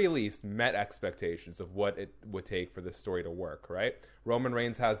the very least, met expectations of what it would take for this story to work, right? Roman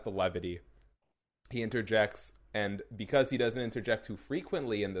Reigns has the levity. He interjects, and because he doesn't interject too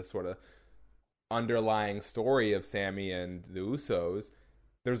frequently in this sort of underlying story of Sammy and the Usos,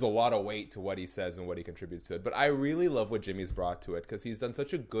 there's a lot of weight to what he says and what he contributes to it. But I really love what Jimmy's brought to it, because he's done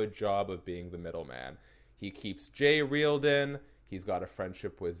such a good job of being the middleman. He keeps Jay reeled in. He's got a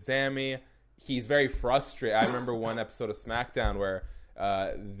friendship with Sammy. He's very frustrated. I remember one episode of SmackDown where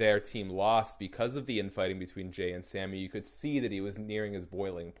their team lost because of the infighting between Jay and Sammy. You could see that he was nearing his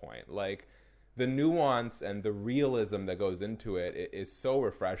boiling point. Like, the nuance and the realism that goes into it is so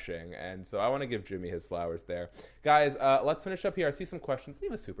refreshing. And so I want to give Jimmy his flowers there. Guys, let's finish up here. I see some questions.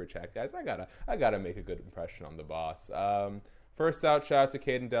 Leave a super chat, guys. I gotta make a good impression on the boss. First out, shout out to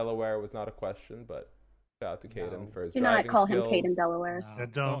Caden Delaware. It was not a question, but shout out to Caden for his driving skills. Do not call him Caden Delaware. No,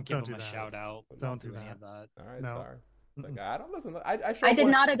 don't give him a shout out. Don't do any that. of that. All right, No. sorry. Like, I don't listen. I did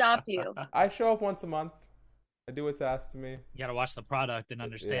not adopt you. I show up once a month. I do what's asked of me. You got to watch the product and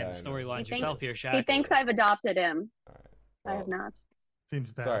understand the storylines yourself here, Shaq. He thinks I've adopted him. All right. Well, I have not.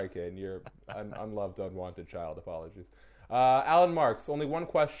 Seems bad. Sorry, Caden. You're an unloved, unwanted child. Apologies. Alan Marks, only one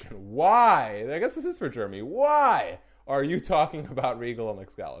question. Why? I guess this is for Jeremy. Why are you talking about Regal and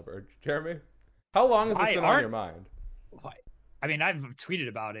Excalibur? Jeremy? How long has this been on your mind? I mean, I've tweeted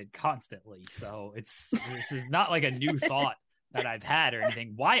about it constantly, so this is not like a new thought that I've had or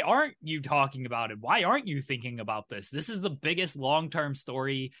anything. Why aren't you talking about it? Why aren't you thinking about this? This is the biggest long-term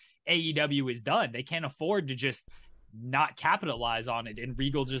story AEW has done. They can't afford to just not capitalize on it and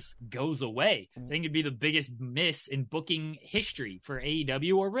Regal just goes away. I think it'd be the biggest miss in booking history for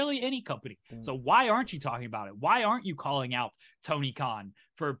AEW or really any company. So why aren't you talking about it? Why aren't you calling out Tony Khan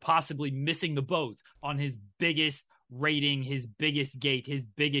for possibly missing the boat on his biggest rating, his biggest gate, his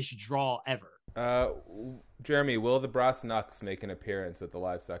biggest draw ever? Jeremy, will the Brass Knucks make an appearance at the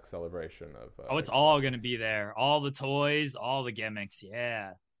live sex celebration of? It's all going to be there. All the toys, all the gimmicks.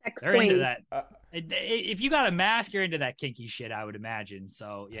 Yeah, Sex they're swing. into that. If you got a mask, you're into that kinky shit, I would imagine.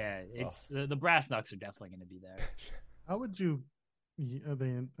 So yeah, it's the Brass Knucks are definitely going to be there. How would you? Are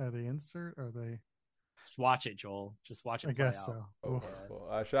they insert? Are they? Just watch it, Joel. Just watch it. I play guess out. so. Oh,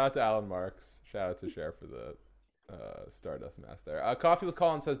 cool. Shout out to Alan Marks. Shout out to Cher for the Stardust mask there. Coffee with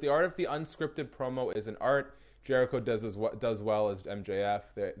Colin says the art of the unscripted promo is an art. Jericho does well as MJF.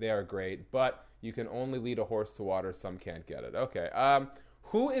 They are great, but you can only lead a horse to water. Some can't get it. Okay.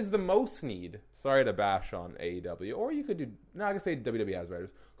 Who is the most need? Sorry to bash on AEW, or you could do. No, I can say WWE has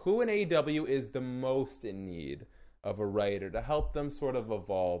writers. Who in AEW is the most in need of a writer to help them sort of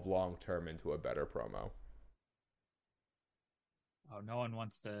evolve long term into a better promo? Oh, no one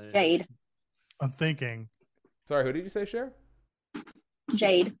wants to. Jade. I'm thinking. Sorry, who did you say, Cher?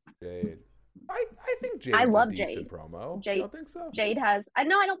 Jade. I think Jade's I love a decent Jade. promo. Jade. You don't think so? Jade has. I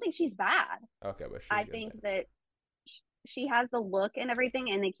don't think she's bad. Okay, but I think that she has the look and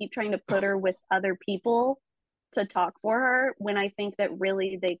everything, and they keep trying to put her with other people to talk for her. When I think that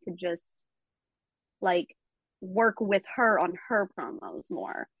really they could just like work with her on her promos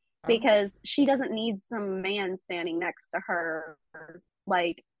more, because she doesn't need some man standing next to her.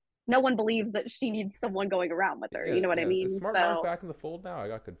 Like, no one believes that she needs someone going around with her. You know what I mean? Is Smart Mark back in the fold now? I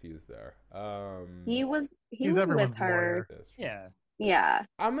got confused there. He was with her. Yeah. Yeah.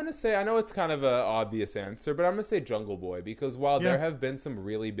 I'm going to say, I know it's kind of an obvious answer, but I'm going to say Jungle Boy, because while there have been some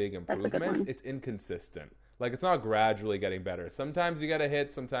really big improvements, it's inconsistent. Like, it's not gradually getting better. Sometimes you get a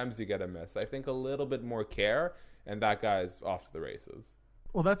hit, sometimes you get a miss. I think a little bit more care, and that guy's off to the races.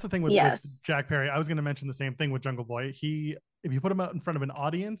 Well, that's the thing with Jack Perry. I was going to mention the same thing with Jungle Boy. If you put him out in front of an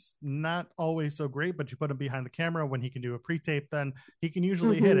audience, not always so great, but you put him behind the camera when he can do a pre-tape, then he can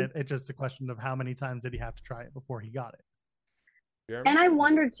usually hit it. It's just a question of how many times did he have to try it before he got it. Jeremy? And I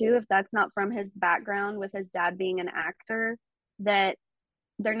wonder too if that's not from his background with his dad being an actor, that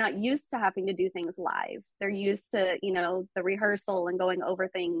they're not used to having to do things live. They're used to, the rehearsal and going over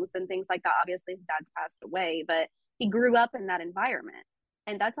things and things like that. Obviously his dad's passed away, but he grew up in that environment.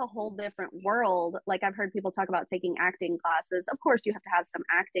 And that's a whole different world. Like, I've heard people talk about taking acting classes. Of course you have to have some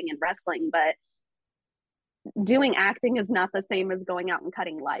acting and wrestling, but doing acting is not the same as going out and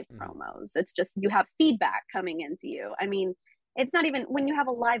cutting live promos. It's just, you have feedback coming into you. I mean, it's not even when you have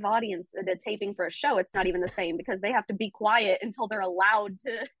a live audience at a taping for a show, it's not even the same, because they have to be quiet until they're allowed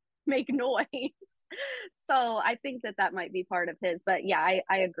to make noise. So I think that might be part of his, but yeah,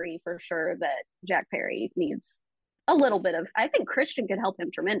 I agree for sure that Jack Perry needs a little bit of, I think Christian could help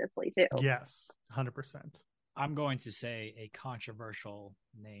him tremendously too. Yes, 100%. I'm going to say a controversial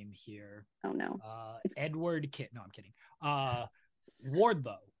name here. Oh no. Edward Kitt. No, I'm kidding.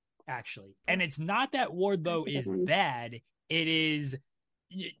 Wardlow, actually. And it's not that Wardlow is bad. It is,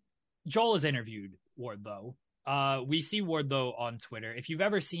 Joel has interviewed Wardlow. We see Wardlow on Twitter. If you've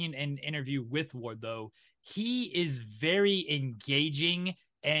ever seen an interview with Wardlow, he is very engaging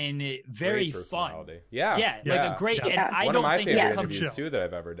and very fun. Yeah, like a great. Yeah. And I one don't of my think favorite that interviews comes too that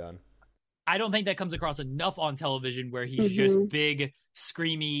I've ever done. I don't think that comes across enough on television, where he's just big,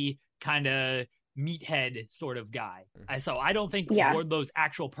 screamy, kind of meathead sort of guy. So I don't think Wardlow's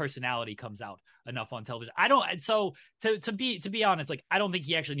actual personality comes out enough on television. I don't. So to be honest, like, I don't think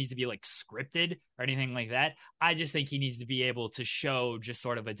he actually needs to be like scripted or anything like that. I just think he needs to be able to show just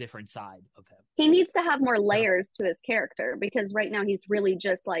sort of a different side of him. He needs to have more layers to his character, because right now he's really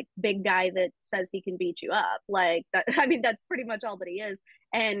just like big guy that says he can beat you up. Like that. I mean, that's pretty much all that he is.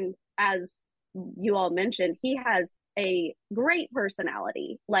 And as you all mentioned, he has a great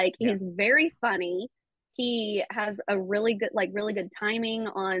personality. Like, he's very funny. He has a really good timing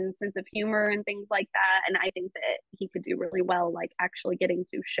on sense of humor and things like that. And I think that he could do really well, like actually getting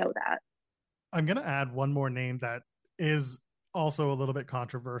to show that. I'm going to add one more name that is also a little bit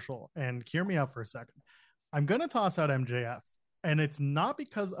controversial, and hear me out for a second. I'm going to toss out MJF, and it's not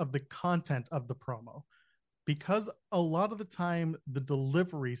because of the content of the promo, because a lot of the time the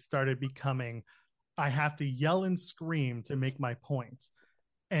delivery started becoming, I have to yell and scream to make my point.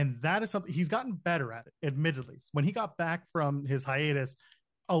 And that is something he's gotten better at, it, admittedly. When he got back from his hiatus,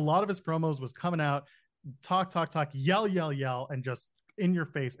 a lot of his promos was coming out, talk, yell, and just in your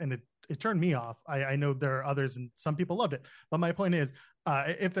face. And it turned me off. I know there are others and some people loved it. But my point is,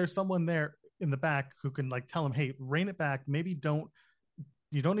 if there's someone there, in the back who can like tell him, hey, rein it back. Maybe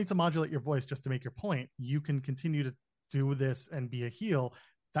you don't need to modulate your voice just to make your point. You can continue to do this and be a heel.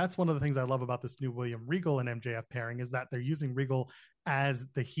 That's one of the things I love about this new William Regal and MJF pairing, is that they're using Regal as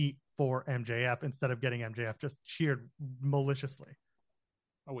the heat for MJF instead of getting MJF just cheered maliciously.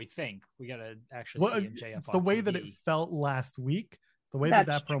 Oh, we think we got to actually see MJF on the way TV. that it felt last week, the way That's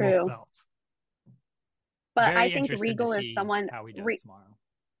that promo true. felt. But Very I think interested Regal to is see someone. how he does tomorrow.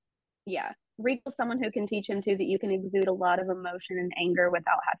 Yeah, Regal's someone who can teach him too that you can exude a lot of emotion and anger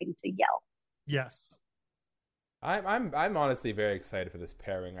without having to yell. Yes. I'm honestly very excited for this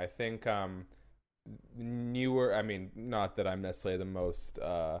pairing. I think newer. I mean, not that I'm necessarily the most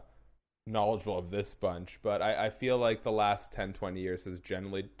knowledgeable of this bunch, but I feel like the last 10, 20 years has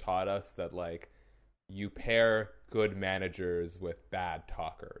generally taught us that like you pair good managers with bad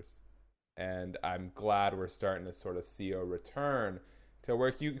talkers, and I'm glad we're starting to sort of see a return to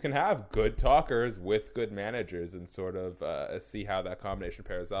where you can have good talkers with good managers and sort of see how that combination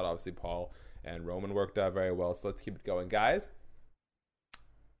pairs out. Obviously, Paul and Roman worked out very well, so let's keep it going. Guys,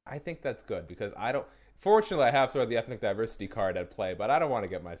 I think that's good because fortunately, I have sort of the ethnic diversity card at play, but I don't want to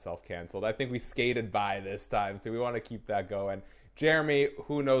get myself canceled. I think we skated by this time, so we want to keep that going. Jeremy,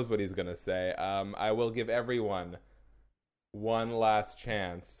 who knows what he's going to say? I will give everyone one last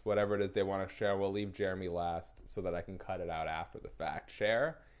chance, whatever it is they want to share. We'll leave Jeremy last so that I can cut it out after the fact.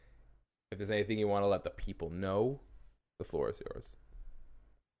 Share. If there's anything you want to let the people know, the floor is yours.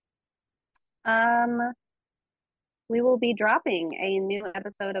 We will be dropping a new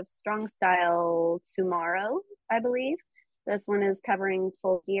episode of Strong Style tomorrow, I believe. This one is covering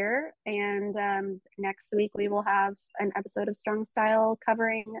Full Gear, and next week we will have an episode of Strong Style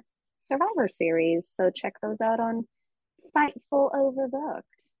covering Survivor Series. So check those out on Fightful Overbooked.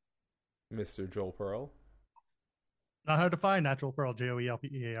 Mr. Joel Pearl. Not hard to find, Natural Pearl,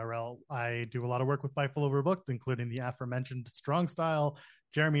 JoelPearl. I do a lot of work with Fightful Overbooked, including the aforementioned Strong Style.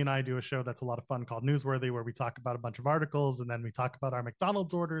 Jeremy and I do a show that's a lot of fun called Newsworthy, where we talk about a bunch of articles, and then we talk about our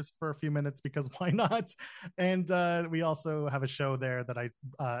McDonald's orders for a few minutes because why not? And we also have a show there that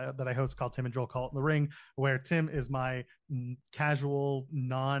I host called Tim and Joel Call It in the Ring, where Tim is my casual,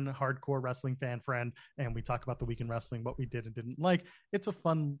 non-hardcore wrestling fan friend, and we talk about the week in wrestling, what we did and didn't like. It's a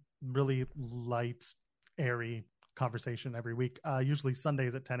fun, really light, airy conversation every week, usually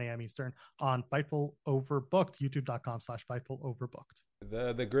Sundays at 10 a.m. Eastern on Fightful Overbooked, youtube.com/Fightful Overbooked.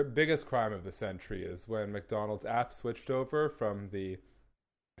 The biggest crime of the century is when McDonald's app switched over from the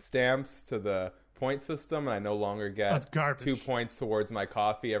stamps to the point system, and I no longer get 2 points towards my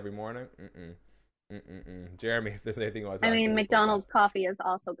coffee every morning. Jeremy, if there's anything you want to talk about. McDonald's coffee is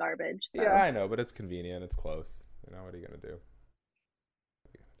also garbage. So. Yeah, I know, but it's convenient. It's close. You know, what are you going to do?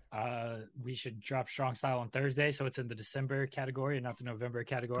 We should drop Strong Style on Thursday, so it's in the December category and not the November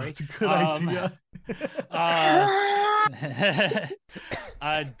category. That's a good idea.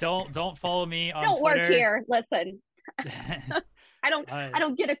 Don't follow me on Don't Twitter. work here. Listen, I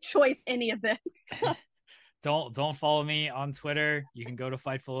don't get a choice any of this. Don't follow me on Twitter. You can go to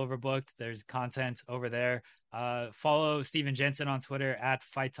Fightful Overbooked. There's content over there. Follow Steven Jensen on Twitter at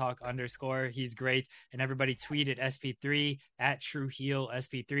FightTalk_. He's great. And everybody tweet at SP3 at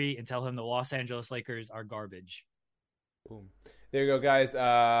TrueHeelSP3 and tell him the Los Angeles Lakers are garbage. Boom. There you go, guys.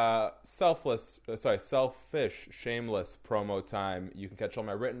 Selfish, shameless promo time. You can catch all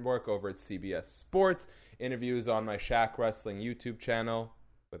my written work over at CBS Sports. Interviews on my Shaq Wrestling YouTube channel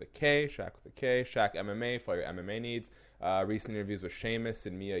with a K, Shaq with a K, Shaq MMA for your MMA needs. Recent interviews with Sheamus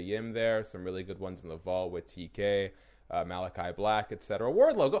and Mia Yim there. Some really good ones in the vault with TK, Malachi Black, etc.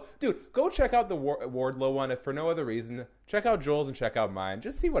 Wardlow. Go check out the Wardlow one. If for no other reason, check out Joel's and check out mine.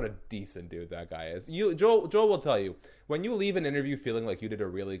 Just see what a decent dude that guy is. Joel will tell you, when you leave an interview feeling like you did a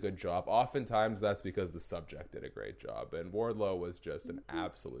really good job, oftentimes that's because the subject did a great job. And Wardlow was just an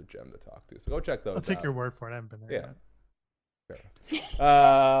absolute gem to talk to. So go check those out. I'll take your word for it. I haven't been there yet. Teach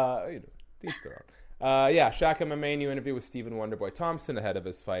their own. Shaq MMA new interview with Stephen Wonderboy Thompson ahead of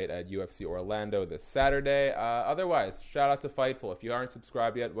his fight at UFC Orlando this Saturday. Otherwise, shout out to Fightful. If you aren't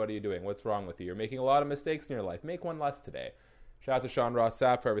subscribed yet, what are you doing? What's wrong with you? You're making a lot of mistakes in your life. Make one less today. Shout out to Sean Ross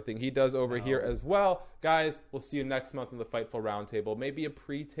Sapp for everything he does over here as well. Guys, we'll see you next month on the Fightful Roundtable. Maybe a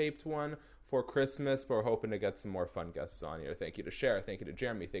pre-taped one for Christmas, but we're hoping to get some more fun guests on here. Thank you to Cher. Thank you to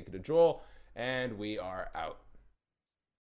Jeremy. Thank you to Joel. And we are out.